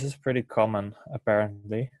this is pretty common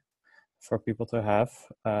apparently for people to have.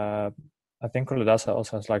 I think Kuludasa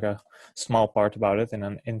also has like a small part about it in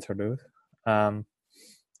an interlude.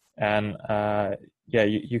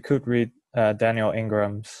 You could read Daniel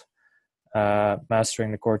Ingram's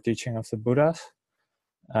Mastering the Core Teaching of the Buddhas.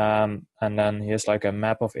 And then he has like a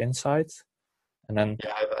map of insight. And then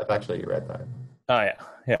I've actually read that. Oh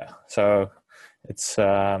yeah. So it's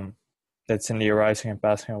in the arising and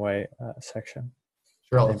passing away section.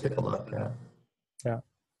 Sure, I'll take a look. Yeah.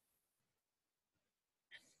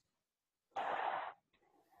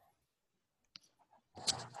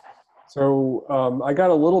 So I got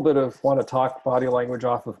a little bit of want to talk body language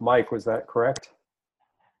off of Mike. Was that correct?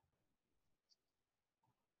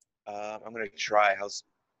 I'm gonna try.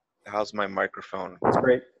 How's my microphone? It's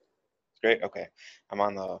great. It's great. Okay, I'm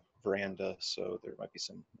on the veranda, so there might be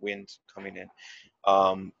some wind coming in.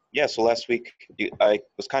 Yeah. So last week I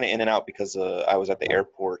was kind of in and out because I was at the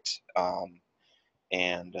airport,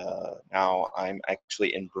 and now I'm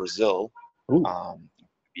actually in Brazil.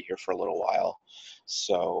 Be here for a little while,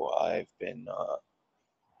 so I've been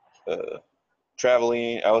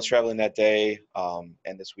traveling. I was traveling that day,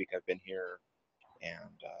 and this week I've been here,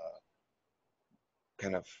 and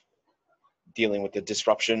kind of dealing with the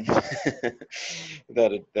disruption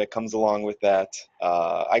that comes along with that.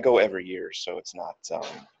 I go every year, so it's not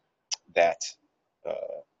that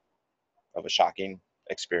of a shocking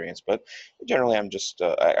experience. But generally, I'm just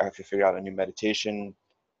I have to figure out a new meditation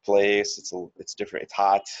place. It's different. It's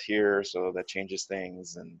hot here, so that changes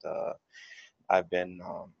things. And I've been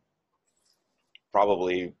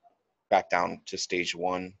probably back down to stage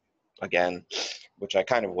 1 again, which I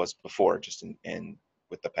kind of was before, just in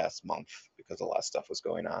with the past month, because a lot of stuff was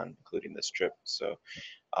going on, including this trip. So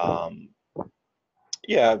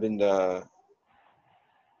yeah, I've been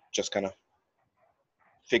just kind of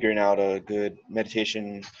figuring out a good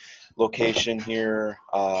meditation location here,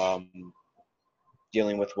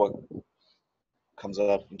 dealing with what comes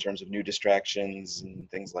up in terms of new distractions and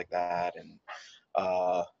things like that. And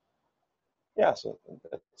yeah, so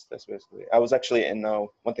that's basically. I was actually in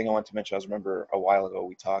one thing I wanted to mention. I remember a while ago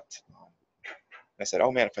we talked. I said,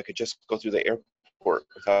 "Oh man, if I could just go through the airport airport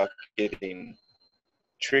without getting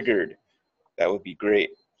triggered, that would be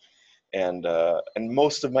great. And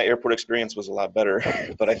most of my airport experience was a lot better,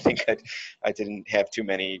 but I think I didn't have too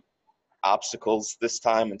many obstacles this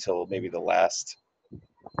time until maybe the last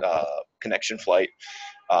connection flight.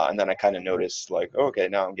 And then I kind of noticed like, oh, okay,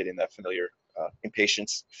 now I'm getting that familiar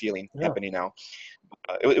impatience feeling happening now.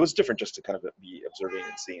 It was different just to kind of be observing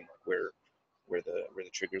and seeing like where the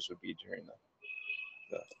triggers would be during the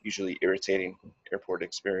usually irritating airport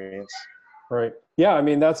experience. Right. Yeah. I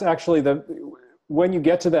mean, that's actually when you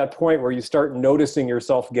get to that point where you start noticing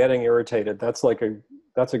yourself getting irritated, that's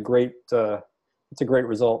a great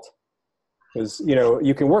result. Because, you know,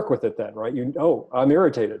 you can work with it then, right? I'm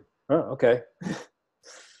irritated. Oh, okay.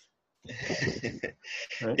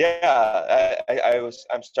 Right. Yeah,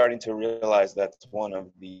 I'm starting to realize that's one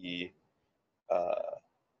of the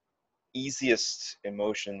easiest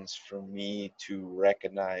emotions for me to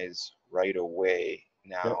recognize right away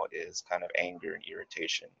now is kind of anger and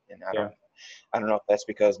irritation. And I don't know if that's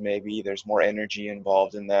because maybe there's more energy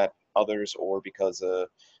involved in that others, or because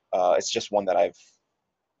it's just one that I've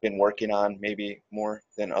been working on maybe more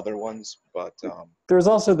than other ones. But there's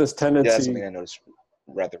also this tendency. Yeah, that's something I noticed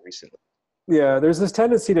rather recently. Yeah, there's this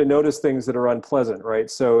tendency to notice things that are unpleasant, right?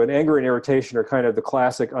 So, and anger and irritation are kind of the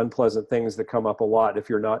classic unpleasant things that come up a lot if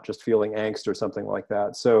you're not just feeling angst or something like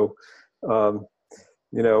that. So,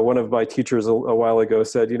 you know, one of my teachers a while ago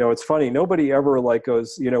said, you know, it's funny, nobody ever like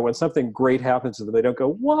goes, you know, when something great happens to them, they don't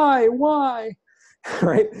go, why,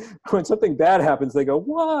 right? When something bad happens, they go,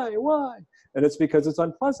 why? And it's because it's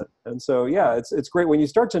unpleasant. And so, yeah, it's great when you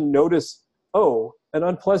start to notice, oh, an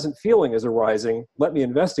unpleasant feeling is arising, let me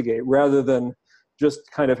investigate, rather than just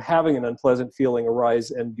kind of having an unpleasant feeling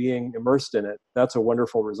arise and being immersed in it. That's a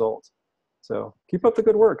wonderful result. So keep up the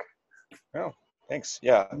good work. Oh, thanks.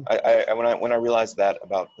 Yeah, when I realized that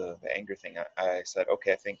about the anger thing, I said,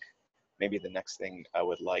 okay, I think maybe the next thing I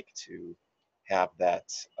would like to have that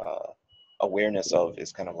awareness of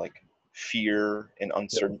is kind of like fear and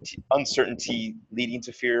uncertainty leading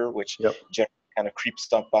to fear, which generally kind of creeps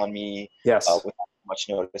up on me without much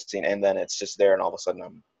noticing, and then it's just there, and all of a sudden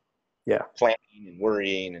I'm planning and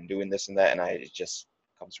worrying and doing this and that, and it just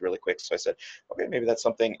comes really quick. So I said, okay, maybe that's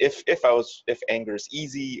something. If anger is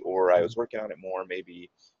easy, or I was working on it more,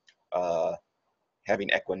 maybe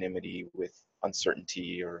having equanimity with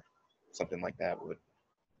uncertainty or something like that would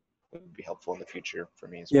be helpful in the future for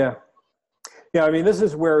me as well. Yeah, I mean, this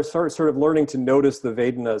is where sort of learning to notice the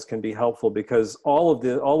Vedanas can be helpful, because all of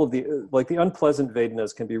the like the unpleasant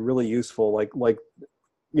Vedanas can be really useful. Like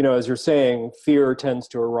you know, as you're saying, fear tends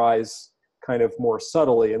to arise kind of more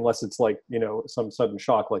subtly, unless it's like, you know, some sudden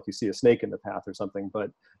shock, like you see a snake in the path or something.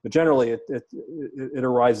 But generally, it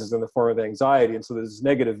arises in the form of anxiety, and so there's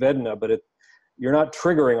negative Vedana, but you're not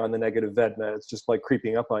triggering on the negative Vedana. It's just like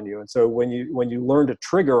creeping up on you. And so when you learn to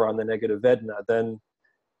trigger on the negative Vedana, then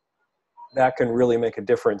that can really make a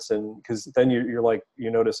difference. And because then you're like, you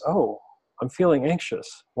notice, oh, I'm feeling anxious.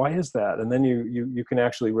 Why is that? And then you can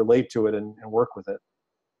actually relate to it and work with it.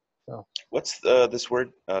 So. What's this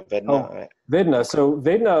word, Vedana? Oh, Vedana. So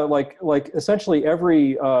Vedana, like essentially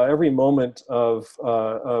every moment of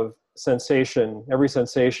sensation, every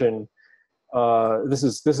sensation. This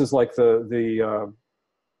is like the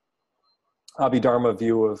Abhidharma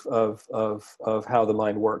view of how the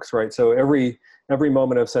mind works, right? So every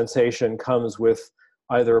moment of sensation comes with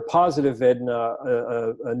either a positive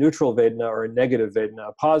Vedana, a neutral Vedana, or a negative Vedana.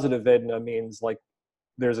 A positive Vedana means like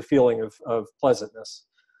there's a feeling of pleasantness.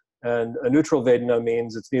 And a neutral Vedana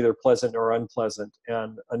means it's neither pleasant nor unpleasant.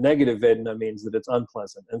 And a negative Vedana means that it's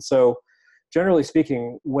unpleasant. And so generally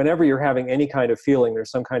speaking, whenever you're having any kind of feeling,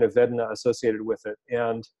 there's some kind of Vedana associated with it.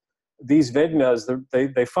 And these Vedanas,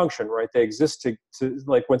 they function, right? They exist to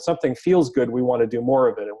like, when something feels good, we want to do more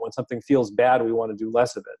of it. And when something feels bad, we want to do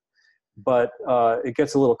less of it. But it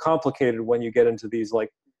gets a little complicated when you get into these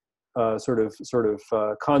like sort of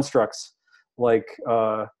constructs, like,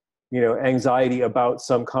 you know, anxiety about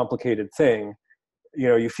some complicated thing. You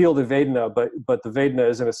know, you feel the Vedana, but the Vedana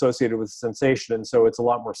isn't associated with sensation, and so it's a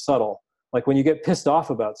lot more subtle. Like when you get pissed off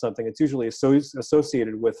about something, it's usually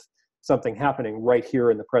associated with something happening right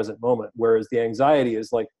here in the present moment, whereas the anxiety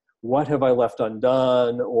is like, what have I left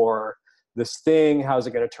undone, or this thing, how's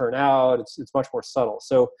it going to turn out? It's much more subtle.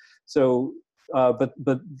 But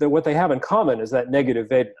what they have in common is that negative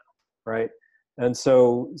Vedana, right? And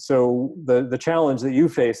so the challenge that you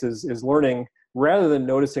face is learning, rather than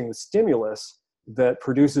noticing the stimulus that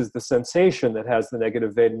produces the sensation that has the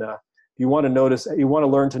negative Vedana, you want to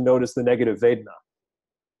learn to notice the negative Vedana,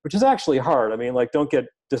 which is actually hard. I mean, like, don't get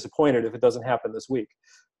disappointed if it doesn't happen this week,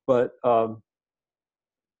 but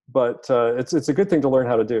but it's a good thing to learn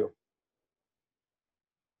how to do.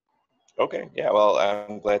 Okay. Yeah. Well,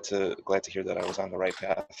 I'm glad to hear that I was on the right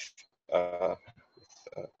path.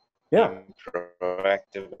 Yeah. Being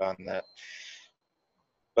proactive on that.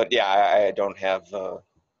 But yeah, I don't have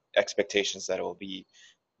expectations that it will be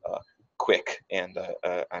quick, and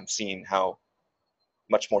I'm seeing how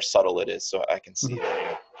much more subtle it is, so I can see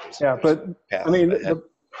Yeah, but path I mean, ahead.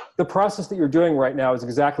 the process that you're doing right now is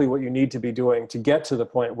exactly what you need to be doing to get to the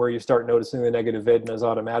point where you start noticing the negative Vedanas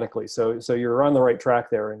automatically. So you're on the right track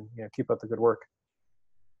there, and keep up the good work.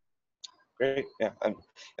 Great. Yeah. And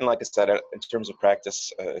like I said, in terms of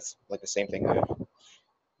practice, it's like the same thing I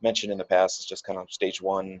mentioned in the past. It's just kind of stage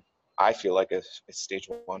one. I feel like it's stage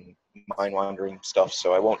one mind wandering stuff.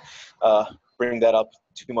 So I won't bring that up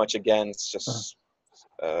too much again. It's just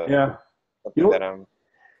something that I'm.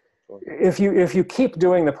 If you keep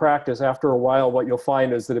doing the practice, after a while, what you'll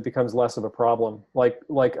find is that it becomes less of a problem. Like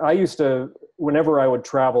I used to, whenever I would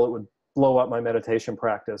travel, it would blow up my meditation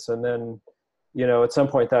practice, and then at some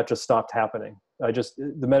point that just stopped happening.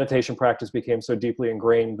 The meditation practice became so deeply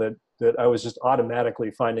ingrained that I was just automatically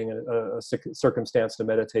finding a circumstance to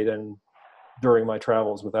meditate in during my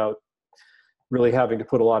travels without really having to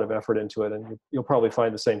put a lot of effort into it. And you'll probably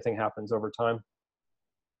find the same thing happens over time.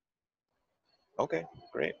 Okay,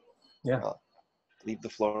 great. Yeah. I'll leave the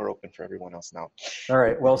floor open for everyone else now. All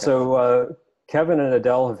right. Well, so Kevin and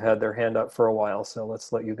Adele have had their hand up for a while, so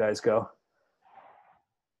let's let you guys go.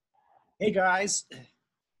 Hey guys,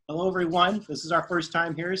 hello everyone. This is our first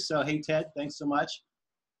time here, so hey Ted, thanks so much.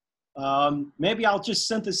 Maybe I'll just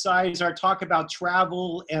synthesize our talk about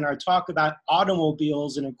travel and our talk about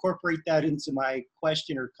automobiles and incorporate that into my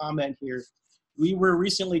question or comment here. We were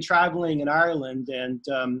recently traveling in Ireland, and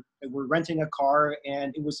we're renting a car,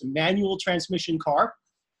 and it was a manual transmission car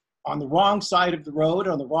on the wrong side of the road,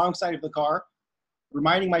 on the wrong side of the car,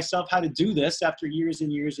 reminding myself how to do this after years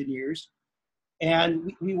and years and years.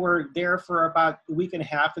 And we were there for about a week and a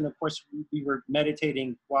half. And of course, we were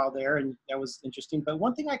meditating while there, and that was interesting. But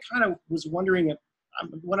one thing I kind of was wondering,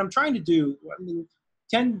 what I'm trying to do,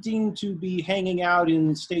 tending to be hanging out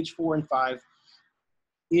in stage 4 and 5,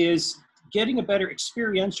 is getting a better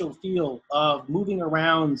experiential feel of moving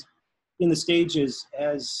around in the stages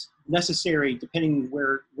as necessary, depending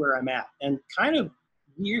where I'm at. And kind of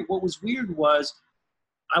weird, what was weird was,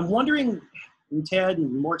 I'm wondering, and Ted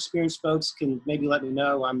and more experienced folks can maybe let me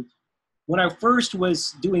know. When I first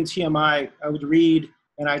was doing TMI, I would read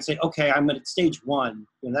and I'd say, okay, I'm at stage 1,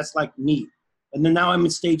 and that's like neat. And then now I'm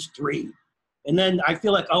in stage 3. And then I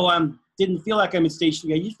feel like, didn't feel like I'm in stage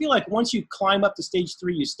 3. You feel like once you climb up to stage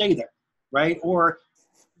 3, you stay there, right? Or,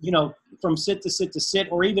 from sit to sit to sit,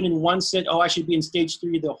 or even in one sit, I should be in stage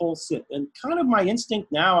 3 the whole sit. And kind of my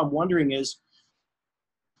instinct now, I'm wondering is,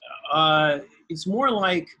 it's more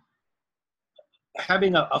like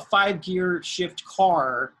having a 5-gear shift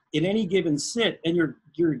car in any given sit, and you're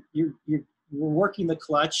working the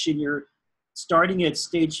clutch, and you're starting at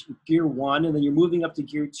stage gear 1, and then you're moving up to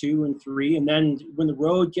gear 2 and 3, and then when the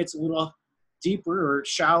road gets a little deeper or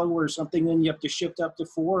shallower or something, then you have to shift up to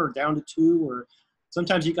 4 or down to 2, or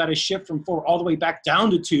sometimes you got to shift from 4 all the way back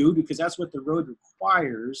down to 2 because that's what the road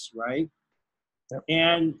requires, right? Yep.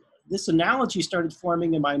 And this analogy started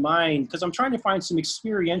forming in my mind because I'm trying to find some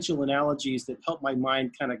experiential analogies that help my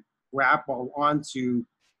mind kind of grapple onto,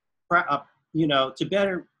 to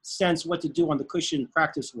better sense what to do on the cushion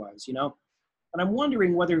practice-wise, And I'm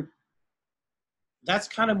wondering whether that's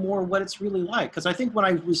kind of more what it's really like. Because I think when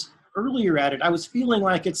I was earlier at it, I was feeling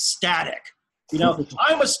like it's static.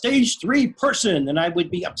 I'm a stage 3 person, and I would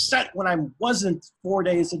be upset when I wasn't 4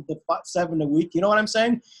 days of the 7 a week. You know what I'm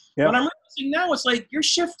saying? Yeah. When I'm realizing now, it's like you're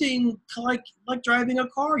shifting like driving a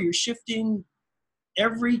car. You're shifting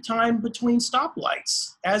every time between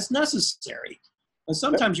stoplights as necessary, and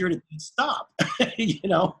sometimes you're at a stop.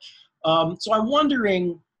 So I'm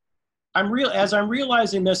wondering. As I'm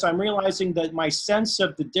realizing this, I'm realizing that my sense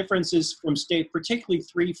of the differences from state, particularly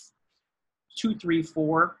 2, 3,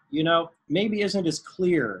 4, maybe isn't as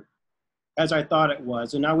clear as I thought it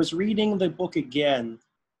was. And I was reading the book again,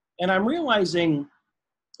 and I'm realizing,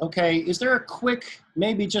 okay, is there a quick,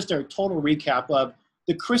 maybe just a total recap of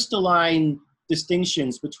the crystalline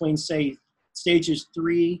distinctions between, say, stages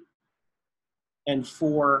 3 and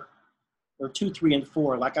 4, or 2, 3, and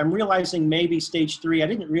 4? Like, I'm realizing maybe stage 3, I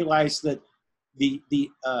didn't realize that the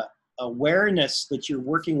awareness that you're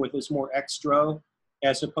working with is more extro,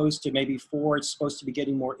 as opposed to maybe 4, it's supposed to be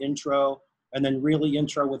getting more intro, and then really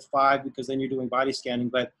intro with 5, because then you're doing body scanning.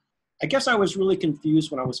 But I guess I was really confused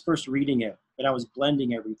when I was first reading it, and I was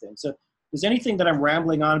blending everything. So is anything that I'm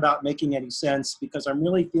rambling on about making any sense? Because I'm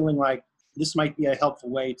really feeling like this might be a helpful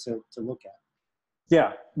way to look at.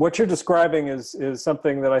 Yeah, what you're describing is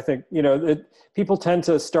something that I think, people tend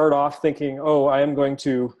to start off thinking, oh, I am going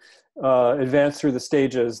to advance through the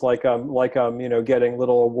stages like I'm getting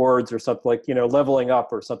little awards or something, like, leveling up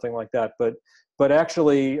or something like that. But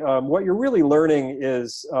actually, what you're really learning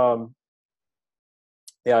is,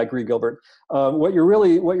 yeah, I agree, Gilbert. What you're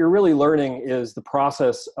really learning is the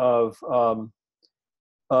process of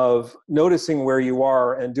noticing where you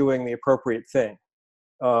are and doing the appropriate thing.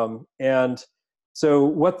 And so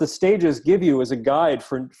what the stages give you is a guide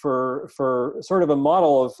for sort of a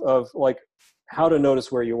model of like how to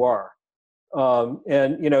notice where you are.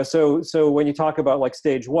 And so when you talk about like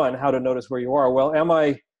stage 1, how to notice where you are, well, am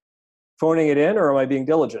I phoning it in or am I being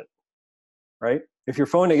diligent? Right? If you're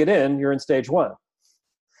phoning it in, you're in stage 1.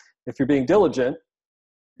 If you're being diligent,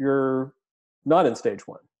 you're not in stage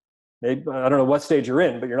 1. Maybe, I don't know what stage you're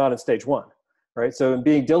in, but you're not in stage 1, right? So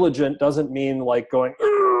being diligent doesn't mean like going,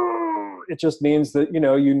 it just means that, you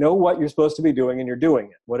know what you're supposed to be doing and you're doing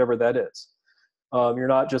it, whatever that is. You're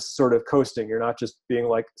not just sort of coasting. You're not just being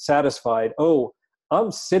like satisfied. Oh,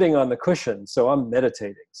 I'm sitting on the cushion, so I'm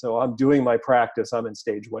meditating. So I'm doing my practice. I'm in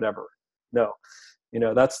stage whatever. No,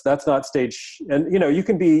 that's not stage. And you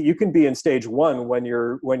can be in stage 1 when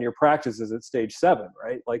your practice is at stage 7,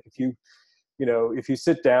 right? Like if you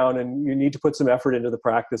sit down and you need to put some effort into the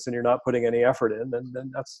practice and you're not putting any effort in, then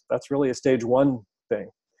that's really a stage 1 thing.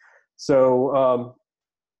 So,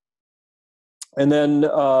 and then,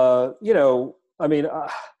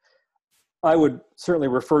 I would certainly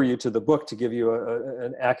refer you to the book to give you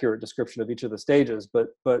an accurate description of each of the stages. But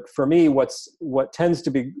for me, what tends to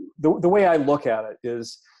be the way I look at it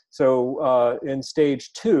is, so in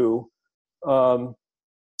stage 2,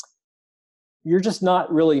 you're just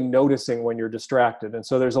not really noticing when you're distracted. And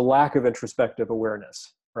so there's a lack of introspective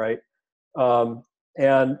awareness, right?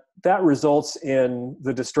 And that results in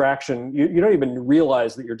the distraction. You don't even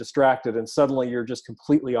realize that you're distracted, and suddenly you're just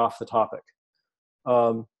completely off the topic.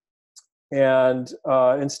 And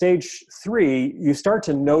in stage 3, you start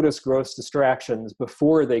to notice gross distractions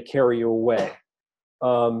before they carry you away.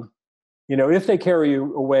 If they carry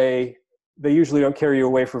you away, they usually don't carry you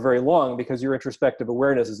away for very long because your introspective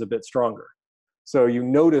awareness is a bit stronger. So you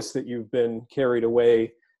notice that you've been carried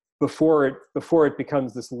away before it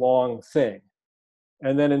becomes this long thing.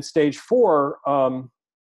 And then in stage 4,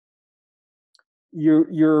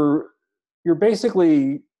 you're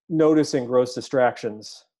basically noticing gross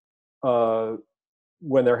distractions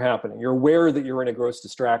when they're happening. You're aware that you're in a gross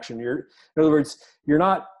distraction. In other words, you're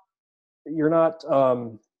not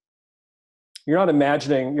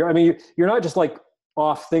imagining. You're not just like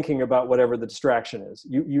off thinking about whatever the distraction is.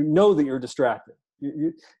 You know that you're distracted.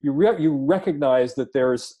 You recognize that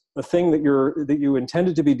there's a thing that you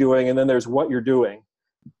intended to be doing, and then there's what you're doing,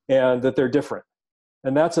 and that they're different.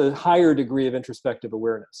 And that's a higher degree of introspective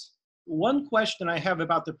awareness. One question I have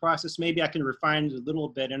about the process, maybe I can refine it a little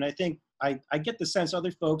bit, and I think I get the sense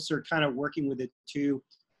other folks are kind of working with it too.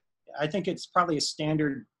 I think it's probably a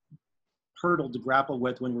standard hurdle to grapple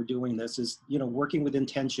with when we're doing this is, working with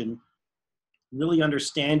intention, really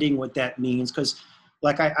understanding what that means. Because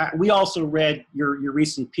like we also read your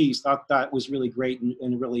recent piece, thought that was really great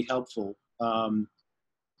and really helpful.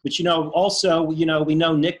 But also, we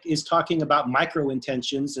know Nick is talking about micro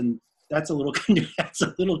intentions, and that's a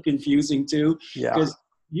little confusing too. Yeah. Because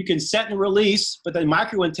you can set and release, but then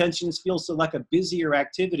micro intentions feel so like a busier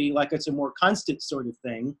activity, like it's a more constant sort of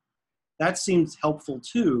thing. That seems helpful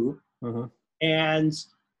too. Mm-hmm. And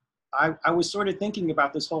I was sort of thinking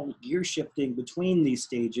about this whole gear shifting between these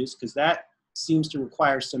stages, because that seems to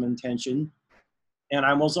require some intention. And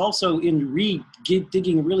I was also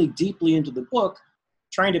digging really deeply into the book,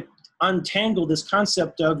 trying to untangle this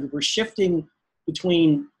concept of we're shifting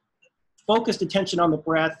between focused attention on the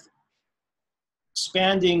breath,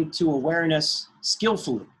 expanding to awareness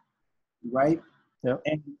skillfully, right? Yep.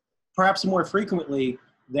 And perhaps more frequently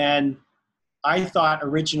than I thought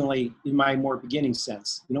originally in my more beginning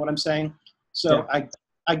sense. You know what I'm saying? So yeah.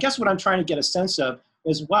 I guess what I'm trying to get a sense of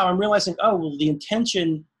is, wow, I'm realizing, the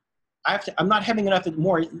intention, I'm not having enough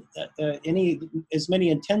as many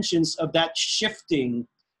intentions of that shifting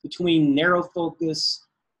between narrow focus,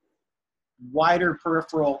 wider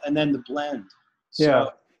peripheral, and then the blend. So, yeah.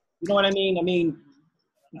 You know what I mean?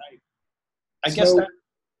 I guess that.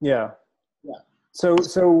 Yeah. Yeah. So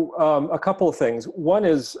a couple of things. One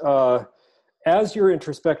is, as your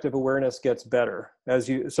introspective awareness gets better,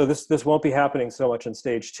 so this won't be happening so much in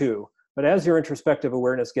stage 2, but as your introspective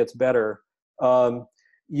awareness gets better,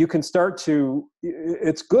 you can start to,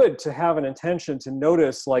 it's good to have an intention to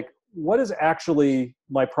notice, like, what is actually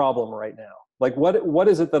my problem right now? Like what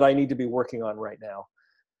is it that I need to be working on right now?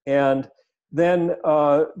 And then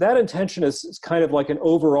that intention is kind of like an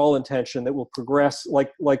overall intention that will progress.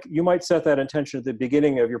 Like you might set that intention at the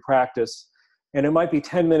beginning of your practice, and it might be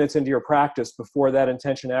 10 minutes into your practice before that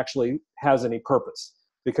intention actually has any purpose,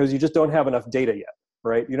 because you just don't have enough data yet,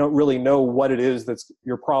 right? You don't really know what it is that's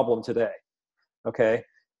your problem today, okay?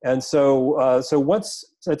 And so once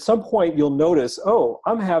at some point you'll notice, oh,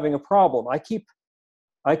 I'm having a problem. I keep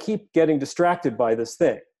getting distracted by this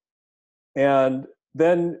thing. And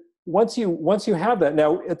then once you have that,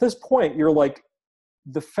 now at this point, you're like,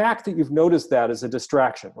 the fact that you've noticed that is a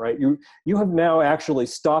distraction, right? You have now actually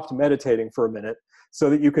stopped meditating for a minute so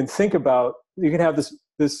that you can think about, you can have this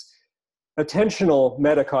attentional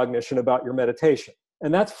metacognition about your meditation.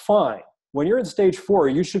 And that's fine. When you're in stage 4,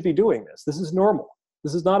 you should be doing this. This is normal.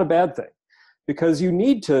 This is not a bad thing, because you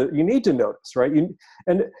need to notice, right?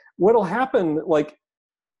 And what'll happen,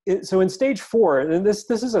 so in stage 4, and this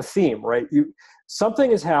is a theme, right?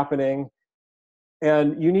 Something is happening,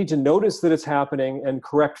 and you need to notice that it's happening and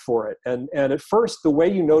correct for it. And at first, the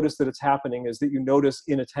way you notice that it's happening is that you notice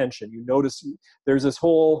inattention. You notice there's this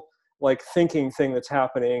whole thinking thing that's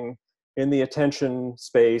happening in the attention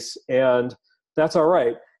space, and that's all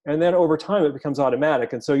right. And then over time, it becomes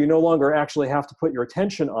automatic. And so you no longer actually have to put your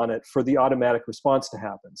attention on it for the automatic response to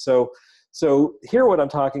happen. So here what I'm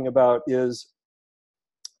talking about is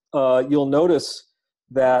you'll notice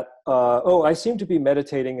that, oh, I seem to be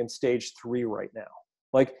meditating in stage 3 right now.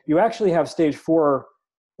 Like you actually have stage 4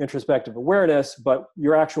 introspective awareness, but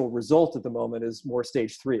your actual result at the moment is more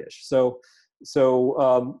stage 3-ish. So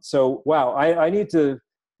wow, I need to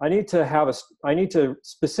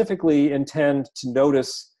specifically intend to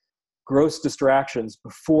notice gross distractions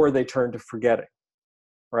before they turn to forgetting,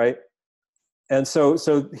 right? And so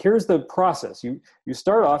here's the process. You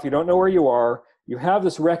start off, you don't know where you are. You have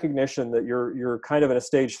this recognition that you're kind of in a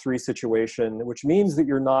stage 3 situation, which means that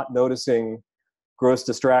you're not noticing gross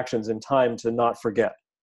distractions in time to not forget.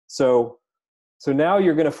 So now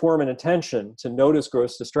you're going to form an intention to notice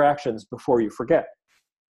gross distractions before you forget.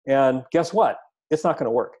 And guess what? It's not going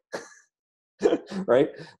to work, right?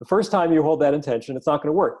 The first time you hold that intention, it's not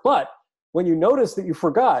going to work. But when you notice that you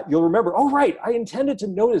forgot, you'll remember, oh, right, I intended to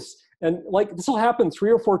notice. And this will happen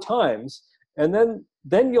 3 or 4 times. And then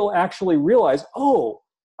you'll actually realize, oh,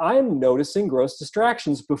 I'm noticing gross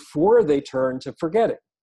distractions before they turn to forgetting.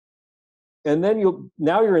 And then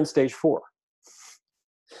now you're in stage 4.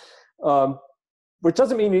 Which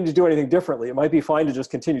doesn't mean you need to do anything differently. It might be fine to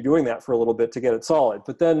just continue doing that for a little bit to get it solid.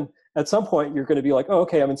 But then at some point you're going to be like, oh,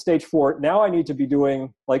 okay, I'm in stage 4. Now I need to be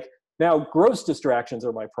doing now gross distractions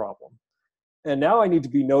are my problem. And now I need to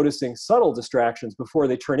be noticing subtle distractions before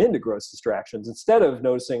they turn into gross distractions, instead of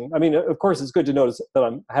noticing, I mean, of course it's good to notice that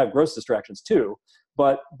I have gross distractions too,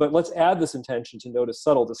 but let's add this intention to notice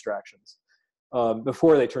subtle distractions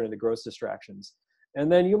before they turn into gross distractions.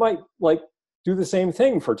 And then you might do the same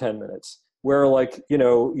thing for 10 minutes where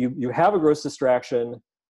you have a gross distraction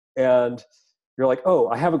and you're like, oh,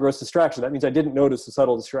 I have a gross distraction. That means I didn't notice the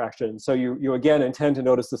subtle distraction. So you again intend to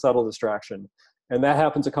notice the subtle distraction. And that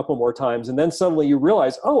happens a couple more times. And then suddenly you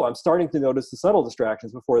realize, oh, I'm starting to notice the subtle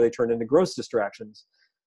distractions before they turn into gross distractions.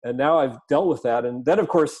 And now I've dealt with that. And then of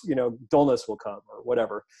course, dullness will come or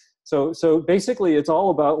whatever. So basically it's all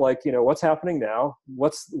about what's happening now?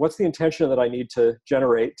 What's the intention that I need to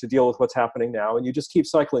generate to deal with what's happening now? And you just keep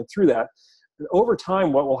cycling through that. And over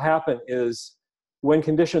time, what will happen is when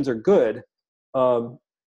conditions are good,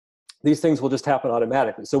 these things will just happen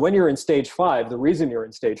automatically. So when you're in stage 5, the reason you're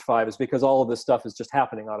in stage 5 is because all of this stuff is just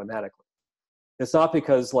happening automatically. It's not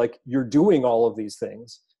because you're doing all of these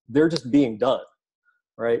things. They're just being done,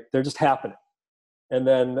 right? They're just happening. And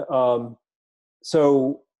then, and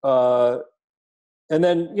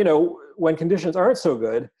then, when conditions aren't so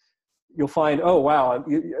good, you'll find, oh, wow, I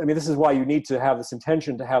mean, this is why you need to have this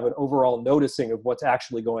intention to have an overall noticing of what's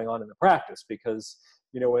actually going on in the practice, because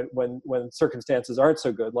when circumstances aren't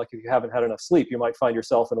so good, like if you haven't had enough sleep, you might find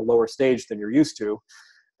yourself in a lower stage than you're used to.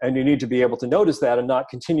 And you need to be able to notice that and not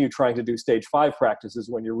continue trying to do stage 5 practices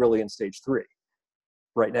when you're really in stage 3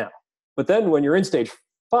 right now. But then when you're in stage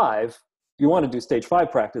 5, you want to do stage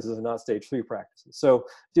 5 practices and not stage 3 practices. So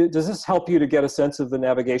does this help you to get a sense of the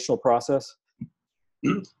navigational process?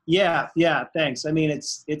 Yeah, thanks. I mean,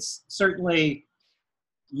 it's certainly,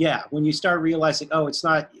 when you start realizing, oh, it's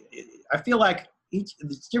not, I feel like the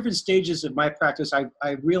different stages of my practice, I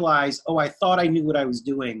realized, oh, I thought I knew what I was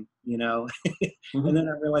doing, Mm-hmm. And then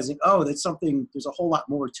I'm realizing, oh, there's a whole lot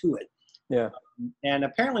more to it. Yeah. And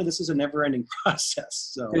apparently this is a never-ending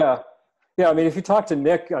process. So yeah. I mean, if you talk to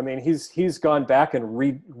Nick, I mean, he's gone back and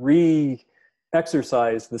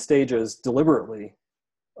exercise the stages deliberately.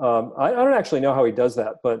 I don't actually know how he does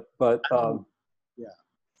that, but Yeah.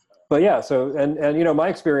 but yeah. So and you know, my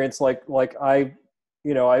experience, like I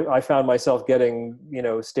found myself getting, you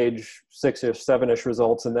know, stage 6-ish, 7-ish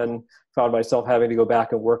results, and then found myself having to go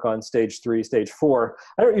back and work on stage 3, stage 4.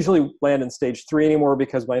 I don't usually land in stage 3 anymore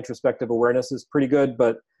because my introspective awareness is pretty good,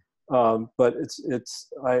 but I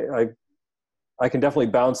can definitely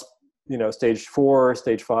bounce, you know, stage 4,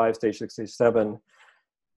 stage 5, stage 6, stage 7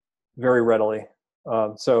 very readily.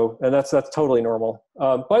 And that's totally normal.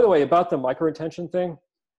 By the way, about the micro-intention thing,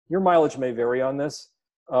 your mileage may vary on this.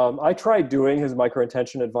 I tried doing his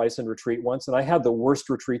micro-intention advice and retreat once, and I had the worst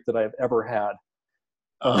retreat that I've ever had.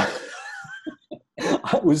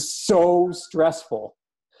 It was so stressful.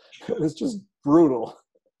 It was just brutal.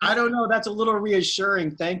 I don't know. That's a little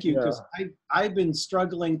reassuring. Thank you, because I've been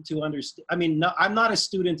struggling to understand. I mean, no, I'm not a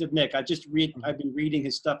student of Nick. I've been reading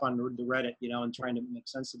his stuff on the Reddit, you know, and trying to make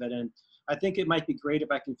sense of it. And I think it might be great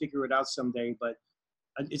if I can figure it out someday. But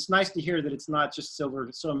it's nice to hear that it's not just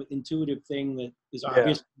some intuitive thing that is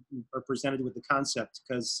obvious or presented with the concept,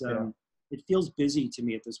 because it feels busy to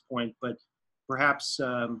me at this point. But perhaps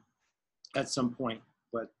at some point.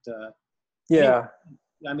 But anyway,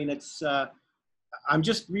 I mean, it's. I'm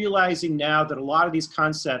just realizing now that a lot of these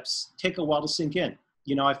concepts take a while to sink in.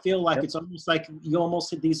 You know, I feel like it's almost like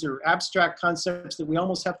these are abstract concepts that we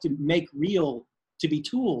almost have to make real to be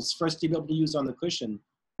tools for us to be able to use on the cushion.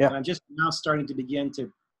 Yeah. And I'm just now starting to begin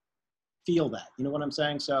to feel that. You know what I'm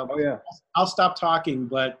saying? So I'll stop talking,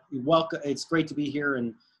 but welcome. It's great to be here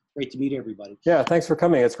and great to meet everybody. Yeah, thanks for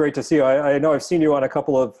coming. It's great to see you. I know I've seen you on a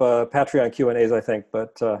couple of Patreon Q&As, I think,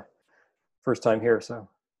 but first time here, so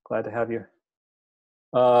glad to have you.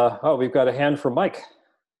 We've got a hand from Mike.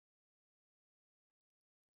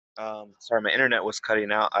 Sorry, my internet was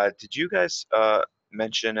cutting out. Did you guys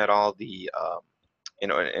mention at all the, you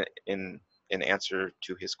know, in answer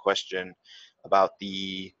to his question about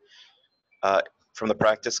the, from the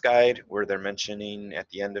practice guide, where they're mentioning at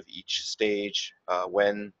the end of each stage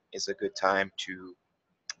when is a good time to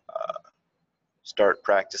start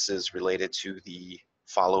practices related to the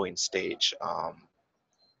following stage? I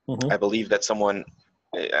believe that someone,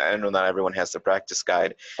 I know not everyone has the practice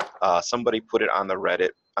guide. Somebody put it on the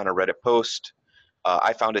Reddit, on a Reddit post.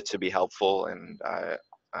 I found it to be helpful, and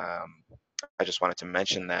I just wanted to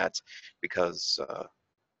mention that because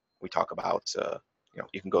we talk about, you know,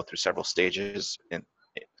 you can go through several stages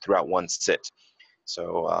throughout one sit.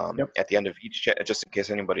 So at the end of each, just in case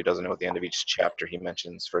anybody doesn't know, at the end of each chapter, he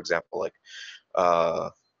mentions, for example, like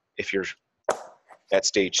if you're at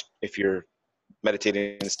stage, if you're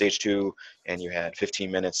meditating in stage 2 and you had 15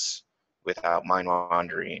 minutes without mind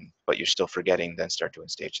wandering, but you're still forgetting, then start doing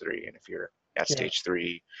stage 3. And if you're at stage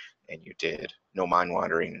 3 and you did no mind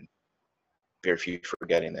wandering, very few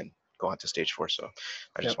forgetting, then go on to stage 4. So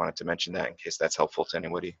I just wanted to mention that in case that's helpful to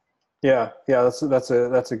anybody. Yeah, that's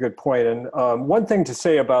a good point. And one thing to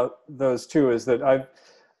say about those two is that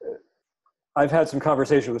I've had some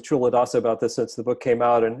conversation with Chuladasa about this since the book came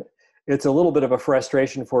out, and it's a little bit of a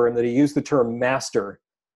frustration for him that he used the term master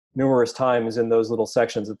numerous times in those little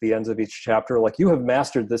sections at the ends of each chapter. Like, you have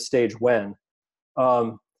mastered this stage when.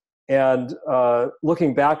 Looking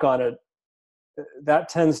back on it, that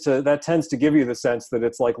tends to give you the sense that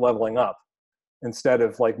it's like leveling up instead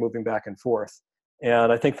of like moving back and forth.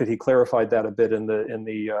 And I think that he clarified that a bit in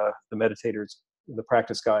the meditators, the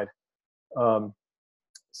practice guide. But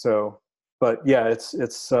yeah, it's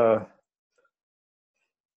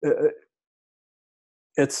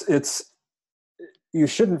you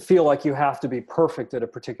shouldn't feel like you have to be perfect at a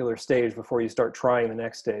particular stage before you start trying the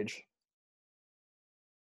next stage.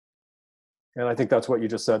 And I think that's what you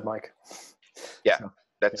just said, Mike. Yeah,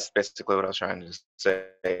 that's basically what I was trying to say.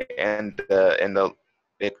 And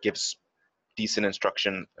it gives decent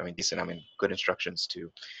instruction. I mean, good instructions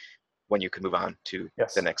to when you can move on to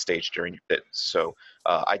the next stage during your bit. So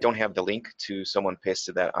I don't have the link to, someone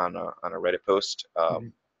pasted that on a Reddit post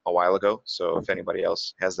a while ago. So if anybody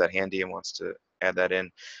else has that handy and wants to add that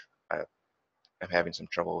in, I'm having some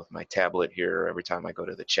trouble with my tablet here. Every time I go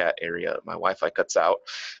to the chat area, my Wi-Fi cuts out.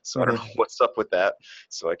 So I don't know what's up with that.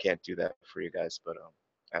 So I can't do that for you guys, but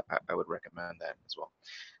I would recommend that as well.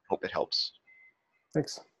 Hope it helps.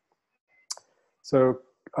 Thanks. So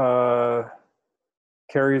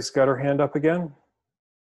Carrie's got her hand up again?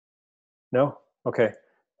 No? Okay.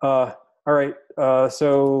 All right.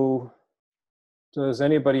 So does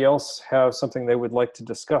anybody else have something they would like to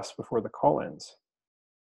discuss before the call ends?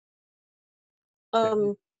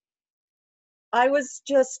 I was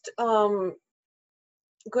just going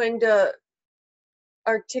to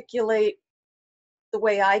articulate the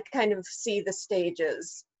way I kind of see the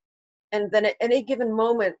stages. And then at any given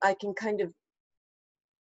moment, I can kind of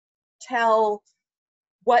tell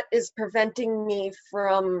what is preventing me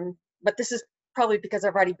from, but this is probably because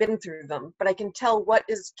I've already been through them, but I can tell what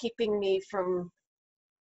is keeping me from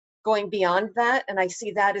going beyond that. And I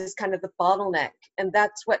see that as kind of the bottleneck. And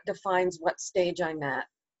that's what defines what stage I'm at.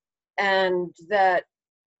 And that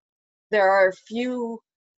there are a few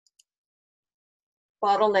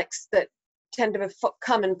bottlenecks that tend to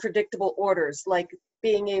come in predictable orders, like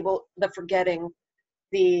the forgetting,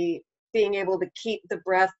 the being able to keep the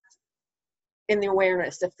breath in the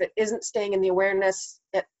awareness. If it isn't staying in the awareness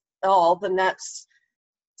at all, then that's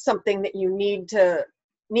something that you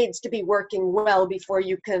needs to be working well before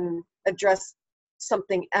you can address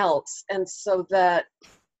something else. And so that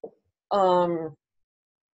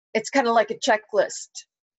it's kind of like a checklist,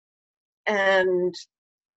 and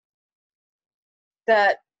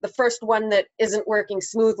that the first one that isn't working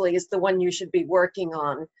smoothly is the one you should be working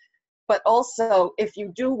on. But also, if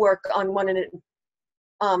you do work on one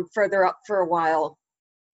and further up for a while,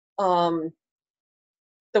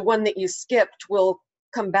 the one that you skipped will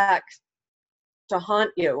come back to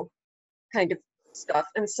haunt you, kind of stuff.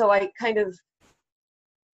 And so I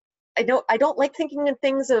don't like thinking in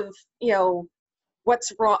things of,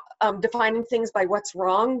 what's wrong, defining things by what's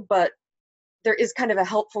wrong, but there is kind of a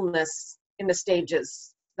helpfulness in the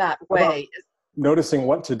stages that way. Noticing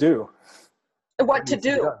what to do. What to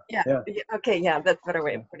do. Yeah. Okay. Yeah. That's a better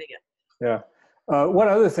way of putting it. Yeah. One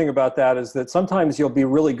other thing about that is that sometimes you'll be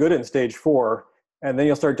really good in stage 4, and then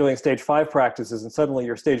you'll start doing stage 5 practices, and suddenly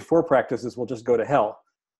your stage 4 practices will just go to hell.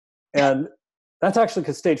 And that's actually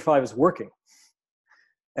because stage 5 is working.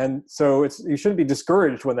 And so you shouldn't be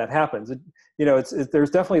discouraged when that happens. There's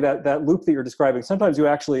definitely that loop that you're describing. Sometimes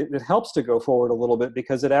it helps to go forward a little bit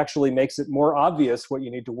because it actually makes it more obvious what you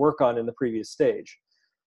need to work on in the previous stage.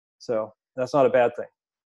 So that's not a bad thing.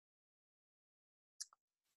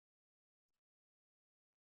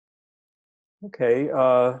 Okay,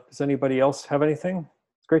 does anybody else have anything?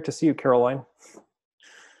 It's great to see you, Caroline.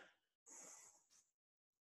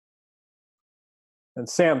 And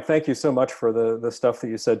Sam, thank you so much for the stuff that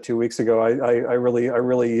you said 2 weeks ago. I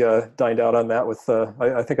really dined out on that with,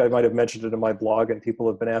 I think I might have mentioned it in my blog, and people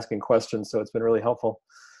have been asking questions, so it's been really helpful.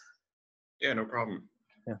 Yeah, no problem.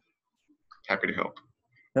 Yeah. Happy to help.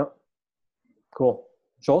 Yep. Cool.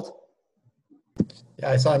 Schultz?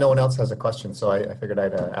 Yeah, I saw no one else has a question, so I figured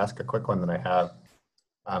I'd ask a quick one that I have.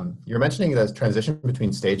 You're mentioning the transition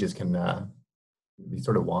between stages can be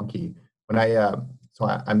sort of wonky.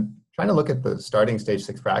 I'm trying to look at the starting stage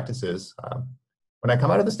 6 practices. When I come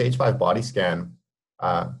out of the stage 5 body scan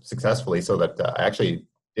successfully, so that I actually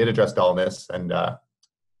did address dullness and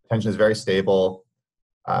attention is very stable,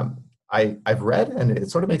 I've read, and it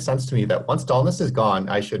sort of makes sense to me, that once dullness is gone,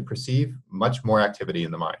 I should perceive much more activity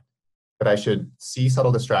in the mind. That I should see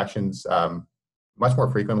subtle distractions much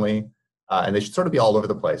more frequently, and they should sort of be all over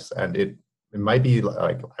the place. And it might be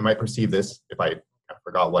like, I might perceive this, if I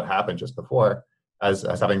forgot what happened just before, as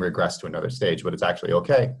having regressed to another stage, but it's actually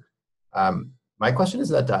okay. My question is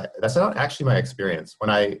that that's not actually my experience.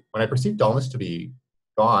 When I perceive dullness to be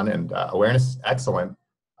gone and awareness excellent,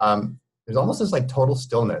 there's almost this like total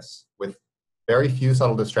stillness with very few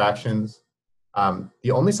subtle distractions.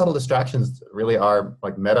 The only subtle distractions really are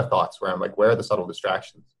like meta thoughts, where I'm like, where are the subtle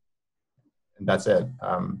distractions? And that's it.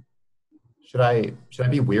 Should I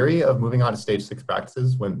be weary of moving on to stage 6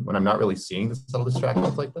 practices when I'm not really seeing the subtle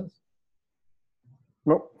distractions like this?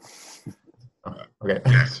 Nope. Okay.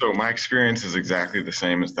 Yeah, so my experience is exactly the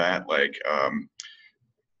same as that. Like,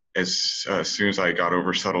 as soon as I got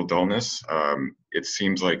over subtle dullness, it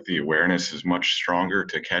seems like the awareness is much stronger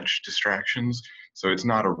to catch distractions. So it's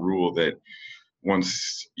not a rule that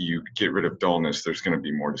once you get rid of dullness, there's going to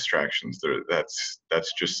be more distractions.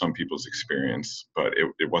 That's just some people's experience, but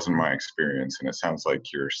it wasn't my experience, and it sounds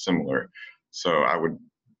like you're similar. So I would,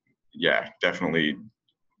 yeah, definitely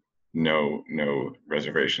no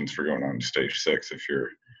reservations for going on to stage 6 if you're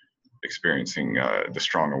experiencing the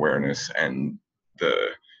strong awareness and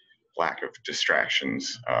the lack of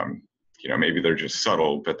distractions. Maybe they're just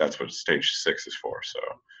subtle, but that's what stage 6 is for. So.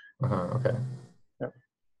 Okay.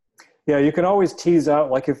 Yeah, you can always tease out,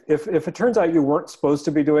 like if it turns out you weren't supposed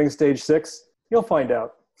to be doing stage 6, you'll find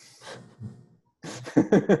out.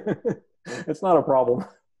 It's not a problem.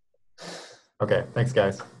 Okay, thanks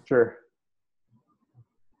guys. Sure.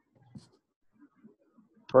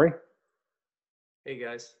 Corey? Hey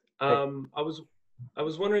guys. Hey. I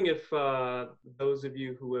was wondering if those of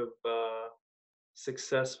you who have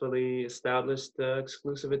successfully established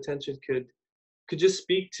exclusive attention could could just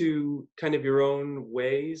speak to kind of your own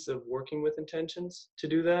ways of working with intentions to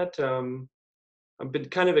do that. I've been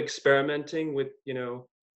kind of experimenting with,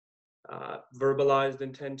 verbalized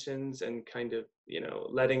intentions and kind of,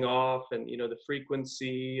 letting off and, the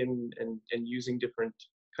frequency and using different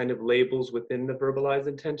kind of labels within the verbalized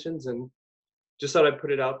intentions. And just thought I'd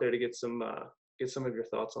put it out there to get some of your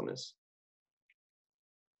thoughts on this.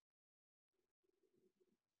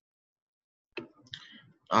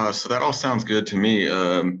 So that all sounds good to me.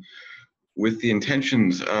 With the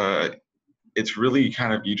intentions, it's really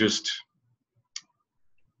kind of,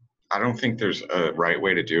 I don't think there's a right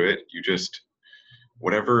way to do it. You just,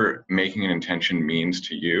 whatever making an intention means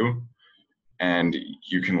to you, and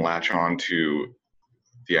you can latch on to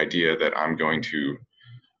the idea that I'm going to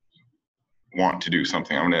want to do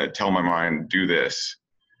something. I'm going to tell my mind, do this.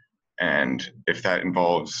 And if that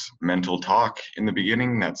involves mental talk in the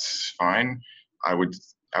beginning, that's fine. I would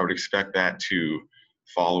expect that to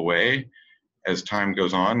fall away as time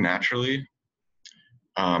goes on naturally.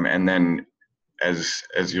 And then as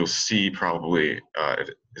you'll see probably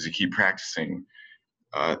as you keep practicing,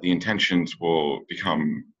 the intentions will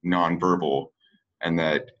become nonverbal, and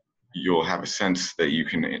that you'll have a sense that you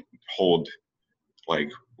can hold like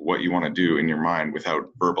what you want to do in your mind without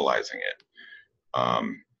verbalizing it.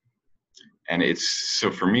 And it's, so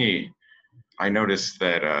for me, I noticed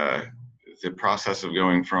that the process of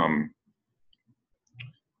going from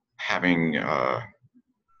having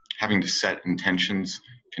to set intentions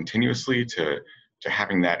continuously to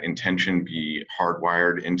having that intention be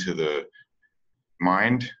hardwired into the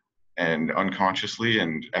mind and unconsciously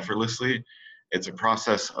and effortlessly, it's a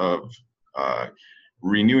process of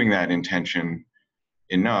renewing that intention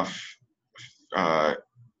enough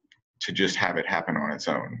to just have it happen on its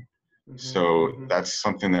own. So that's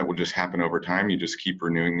something that will just happen over time. You just keep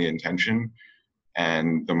renewing the intention,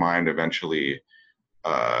 and the mind eventually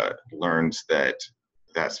learns that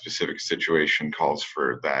that specific situation calls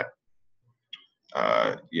for that,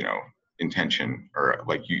 intention, or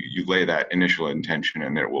like you lay that initial intention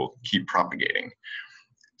and it will keep propagating.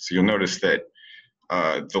 So you'll notice that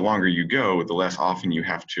the longer you go, the less often you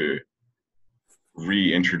have to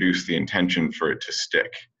reintroduce the intention for it to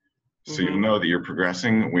stick. So you'll know that you're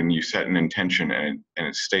progressing when you set an intention and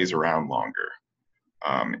it stays around longer.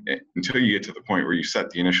 Until you get to the point where you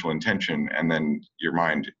set the initial intention and then your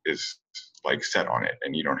mind is like set on it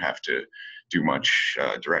and you don't have to do much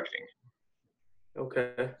directing.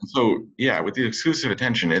 Okay. So yeah, with the exclusive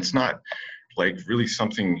attention, it's not like really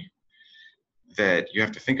something that you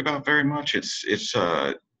have to think about very much. It's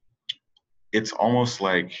almost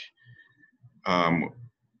like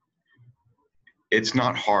it's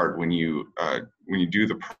not hard when you do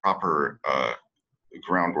the proper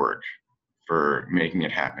groundwork for making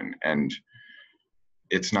it happen, and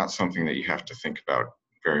it's not something that you have to think about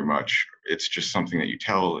very much. It's just something that you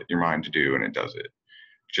tell your mind to do and it does it.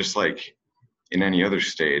 Just like in any other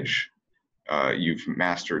stage, you've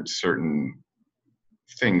mastered certain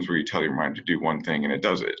things where you tell your mind to do one thing and it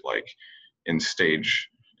does it. Like in stage,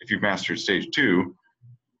 if you've mastered stage 2,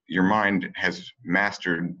 your mind has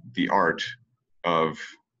mastered the art of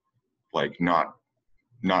like not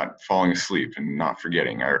falling asleep and not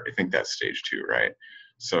forgetting. I think that's stage 2, right?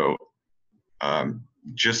 So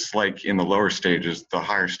just like in the lower stages, the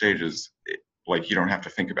higher stages, like you don't have to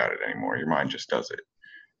think about it anymore. Your mind just does it.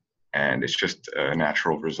 And it's just a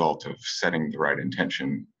natural result of setting the right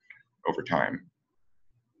intention over time.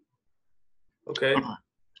 Okay.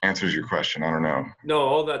 Answers your question. I don't know. No,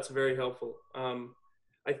 all that's very helpful.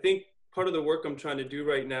 I think part of the work I'm trying to do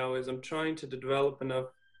right now is I'm trying to develop enough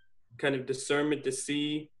kind of discernment to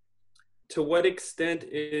see to what extent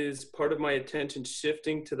is part of my attention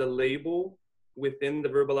shifting to the label within the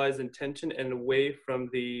verbalized intention and away from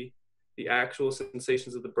the actual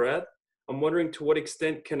sensations of the breath. I'm wondering to what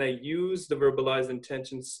extent can I use the verbalized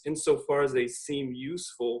intentions insofar as they seem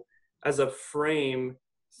useful as a frame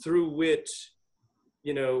through which,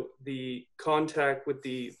 the contact with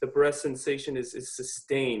the breath sensation is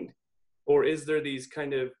sustained? Or is there these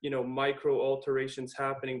kind of, micro alterations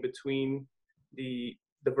happening between the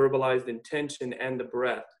verbalized intention and the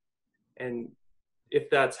breath? And if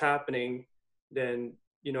that's happening, then,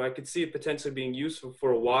 I could see it potentially being useful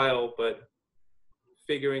for a while, but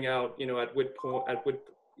figuring out, at what point,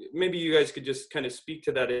 maybe you guys could just kind of speak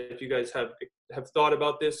to that if you guys have thought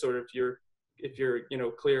about this, or if you're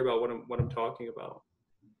clear about what I'm talking about.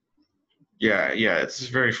 Yeah, it's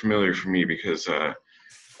very familiar for me because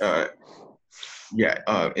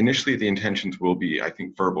initially the intentions will be, I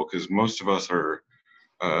think, verbal, because most of us are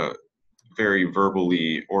very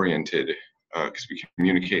verbally oriented because we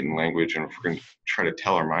communicate in language, and if we're going to try to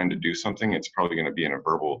tell our mind to do something, it's probably going to be in a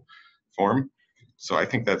verbal form. So I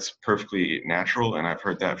think that's perfectly natural, and I've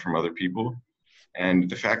heard that from other people. And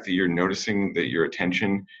the fact that you're noticing that your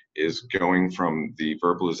attention is going from the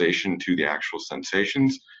verbalization to the actual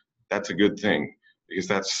sensations, that's a good thing, because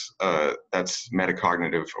that's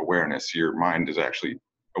metacognitive awareness. Your mind is actually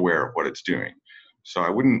aware of what it's doing. So I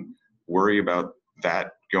wouldn't worry about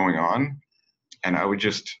that going on, and I would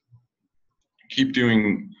just keep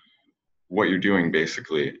doing what you're doing,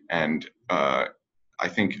 basically. And I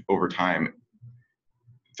think over time,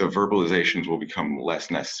 the verbalizations will become less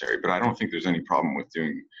necessary. But I don't think there's any problem with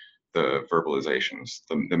doing the verbalizations,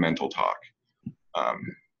 the mental talk.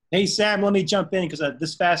 Hey, Sam, let me jump in because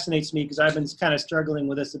this fascinates me because I've been kind of struggling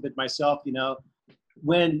with this a bit myself, you know.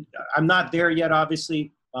 When I'm not there yet,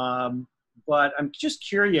 obviously, but I'm just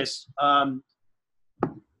curious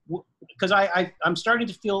because I'm starting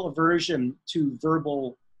to feel aversion to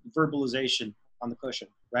verbalization on the cushion,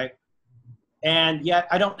 right? And yet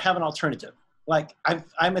I don't have an alternative. Like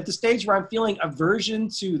I'm at the stage where I'm feeling aversion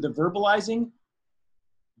to the verbalizing,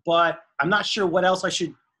 but I'm not sure what else,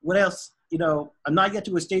 you know, I'm not yet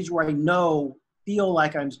to a stage where I feel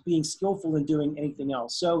like I'm being skillful in doing anything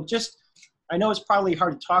else. So just, I know it's probably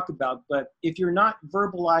hard to talk about, but if you're not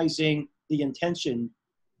verbalizing the intention,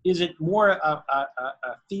 is it more a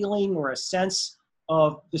feeling or a sense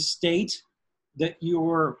of the state that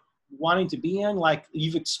you're wanting to be in? Like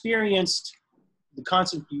you've experienced the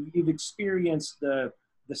concept, you've experienced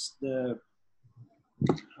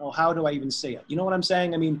how do I even say it? You know what I'm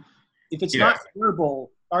saying? I mean, if it's not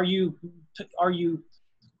verbal, are you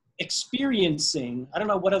experiencing, I don't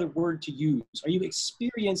know what other word to use. Are you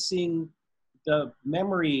experiencing the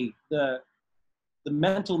memory, the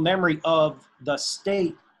mental memory of the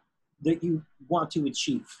state that you want to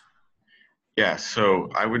achieve? Yeah, so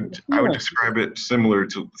I would describe it similar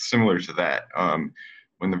to that.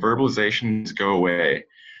 When the verbalizations go away,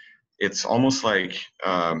 it's almost like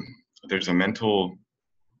there's a mental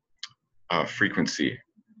frequency,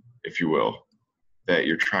 if you will, that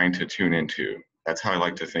you're trying to tune into. That's how I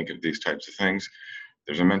like to think of these types of things.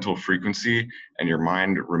 There's a mental frequency, and your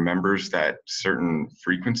mind remembers that certain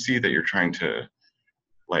frequency that you're trying to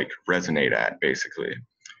like resonate at, basically.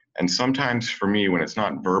 And sometimes for me, when it's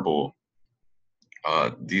not verbal,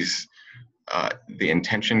 the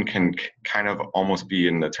intention can kind of almost be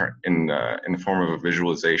in the form of a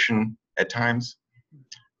visualization at times.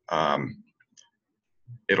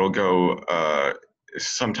 It'll go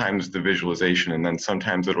sometimes the visualization, and then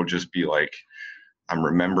sometimes it'll just be like I'm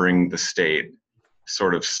remembering the state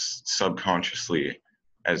sort of subconsciously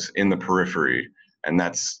as in the periphery, and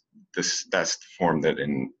that's the form that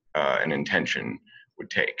an intention would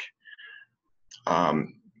take.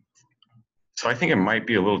 So I think it might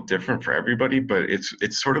be a little different for everybody, but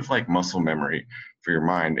it's sort of like muscle memory for your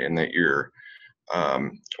mind, in that you're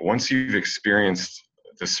once you've experienced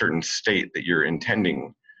the certain state that you're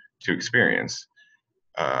intending to experience,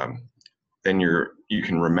 then you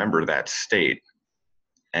can remember that state,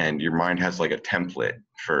 and your mind has like a template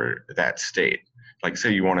for that state. Like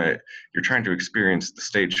say you're trying to experience the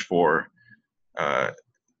stage 4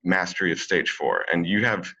 mastery of stage 4, and you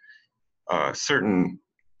have certain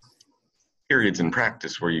periods in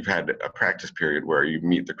practice where you've had a practice period where you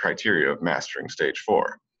meet the criteria of mastering stage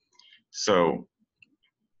 4. So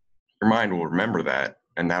your mind will remember that,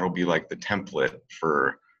 and that'll be like the template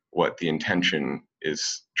for what the intention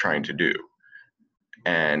is trying to do.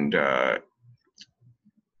 And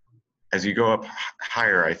as you go up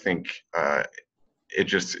higher, I think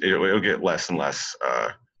it'll get less and less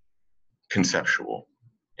conceptual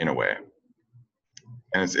in a way.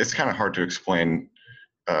 And it's kind of hard to explain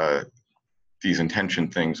these intention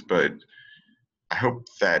things, but I hope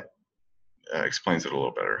that explains it a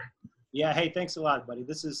little better. Yeah, hey, thanks a lot, buddy.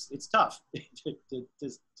 It's tough to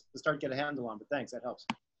start to get a handle on, but thanks, that helps.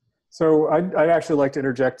 So I'd actually like to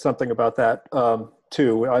interject something about that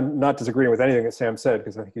too. I'm not disagreeing with anything that Sam said,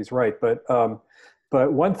 because I think he's right.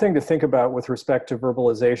 But one thing to think about with respect to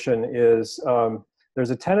verbalization is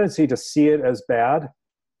there's a tendency to see it as bad,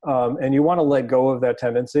 and you want to let go of that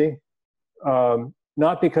tendency.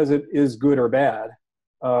 Not because it is good or bad,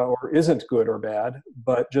 or isn't good or bad,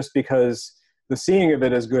 but just because the seeing of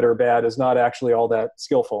it as good or bad is not actually all that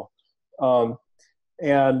skillful.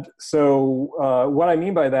 And so what I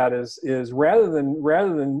mean by that is rather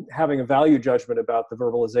than having a value judgment about the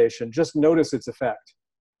verbalization, just notice its effect,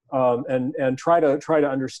 and try to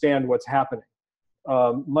understand what's happening.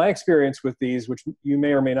 My experience with these, which you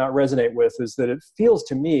may or may not resonate with, is that it feels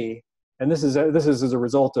to me, and this is as a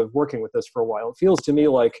result of working with this for a while, it feels to me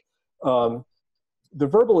like the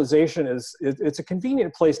verbalization is, it's a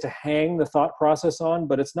convenient place to hang the thought process on,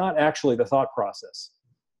 but it's not actually the thought process.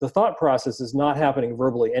 The thought process is not happening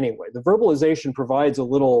verbally anyway. The verbalization provides a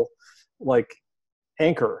little like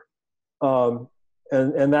anchor, and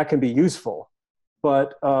that can be useful.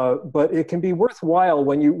 But it can be worthwhile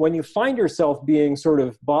when you find yourself being sort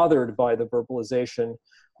of bothered by the verbalization,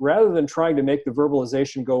 rather than trying to make the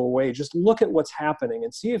verbalization go away, just look at what's happening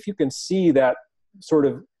and see if you can see that sort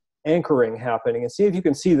of anchoring happening, and see if you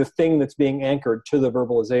can see the thing that's being anchored to the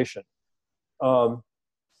verbalization. I'm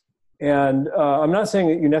not saying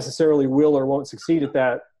that you necessarily will or won't succeed at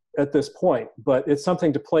that at this point, but it's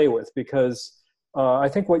something to play with, because I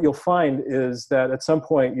think what you'll find is that at some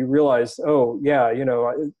point you realize, oh yeah,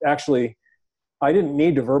 actually I didn't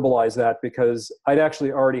need to verbalize that because I'd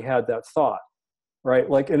actually already had that thought, right?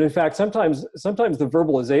 Like, and in fact, sometimes the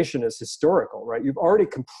verbalization is historical, right? You've already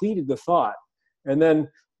completed the thought, and then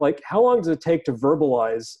like, how long does it take to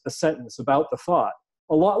verbalize a sentence about the thought?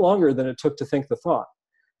 A lot longer than it took to think the thought.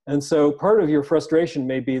 And so part of your frustration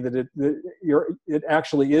may be that it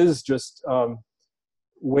actually is just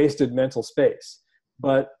wasted mental space.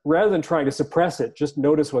 But rather than trying to suppress it, just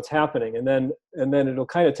notice what's happening, and then it'll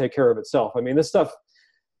kind of take care of itself. I mean, this stuff,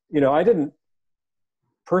 I didn't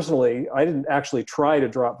actually try to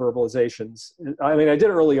drop verbalizations. I mean, I did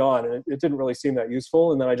early on, and it didn't really seem that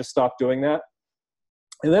useful, and then I just stopped doing that.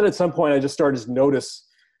 And then at some point, I just started to notice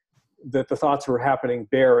that the thoughts were happening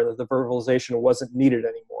bare, and that the verbalization wasn't needed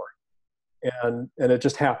anymore. And it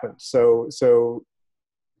just happened. So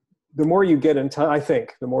the more you get in touch, I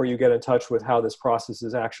think, the more you get in touch with how this process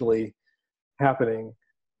is actually happening,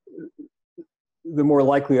 the more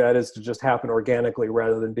likely that is to just happen organically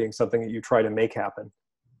rather than being something that you try to make happen.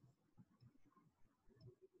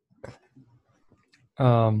 I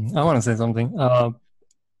want to say something.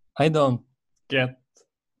 I don't get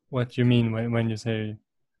what you mean when you say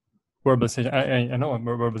verbalization. I know what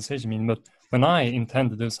verbalization means, but when I intend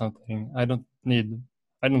to do something, I don't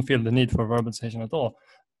feel the need for verbalization at all.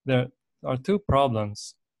 There are two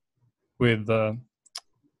problems with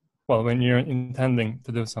when you're intending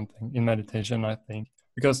to do something in meditation, I think,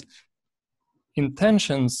 because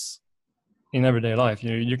intentions in everyday life,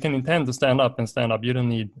 you can intend to stand up. You don't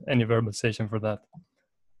need any verbalization for that.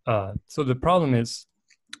 So the problem is,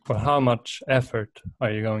 well, how much effort are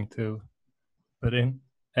you going to put in,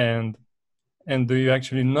 and do you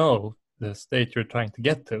actually know the state you're trying to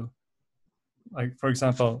get to? Like, for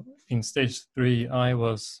example, in stage 3, I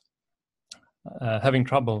was having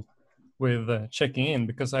trouble with checking in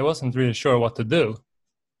because I wasn't really sure what to do.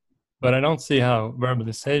 But I don't see how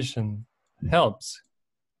verbalization helps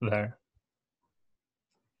there.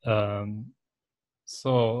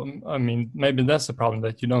 So, I mean, maybe that's the problem,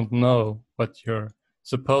 that you don't know what you're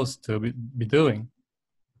supposed to be doing.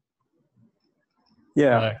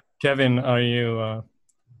 Yeah. Kevin,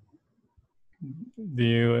 do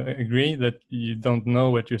you agree that you don't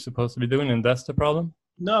know what you're supposed to be doing, and that's the problem?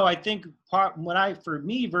 No, I think for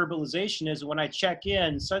me, verbalization is when I check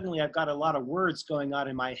in, suddenly I've got a lot of words going on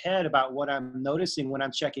in my head about what I'm noticing when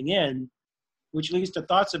I'm checking in, which leads to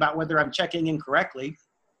thoughts about whether I'm checking in correctly,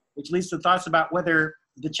 which leads to thoughts about whether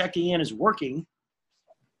the checking in is working.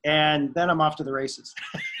 And then I'm off to the races.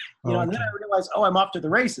 And then I realize, I'm off to the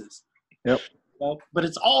races. Yep. But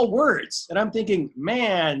it's all words. And I'm thinking,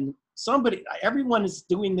 man, everyone is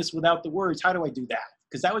doing this without the words. How do I do that?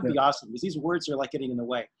 Because that would be awesome, because these words are like getting in the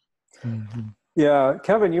way. Mm-hmm. Yeah,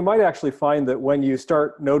 Kevin, you might actually find that when you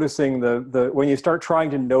start noticing when you start trying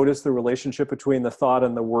to notice the relationship between the thought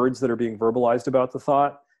and the words that are being verbalized about the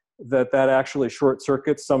thought, that actually short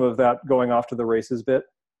circuits some of that going off to the races bit.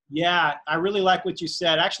 Yeah, I really like what you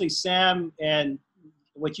said. Actually, Sam, and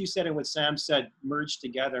what you said and what Sam said merged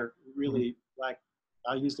together. Really, like,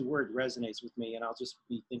 I'll use the word resonates with me, and I'll just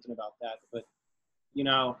be thinking about that. But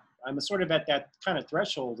I'm sort of at that kind of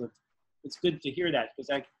threshold of, it's good to hear that, because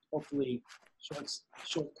that hopefully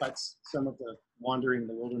shortcuts some of the wandering in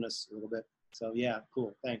the wilderness a little bit. So yeah,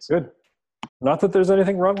 cool, thanks. Good. Not that there's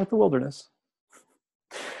anything wrong with the wilderness.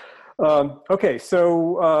 Okay,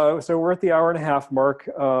 so we're at the 1.5 hour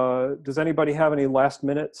mark. Does anybody have any last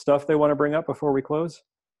minute stuff they want to bring up before we close?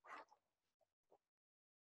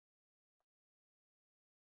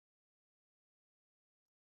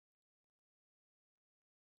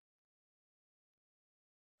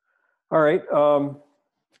 All right.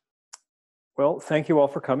 Well, thank you all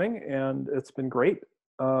for coming, and it's been great.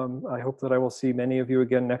 I hope that I will see many of you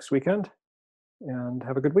again next weekend, and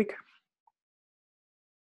have a good week.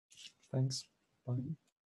 Thanks. Bye.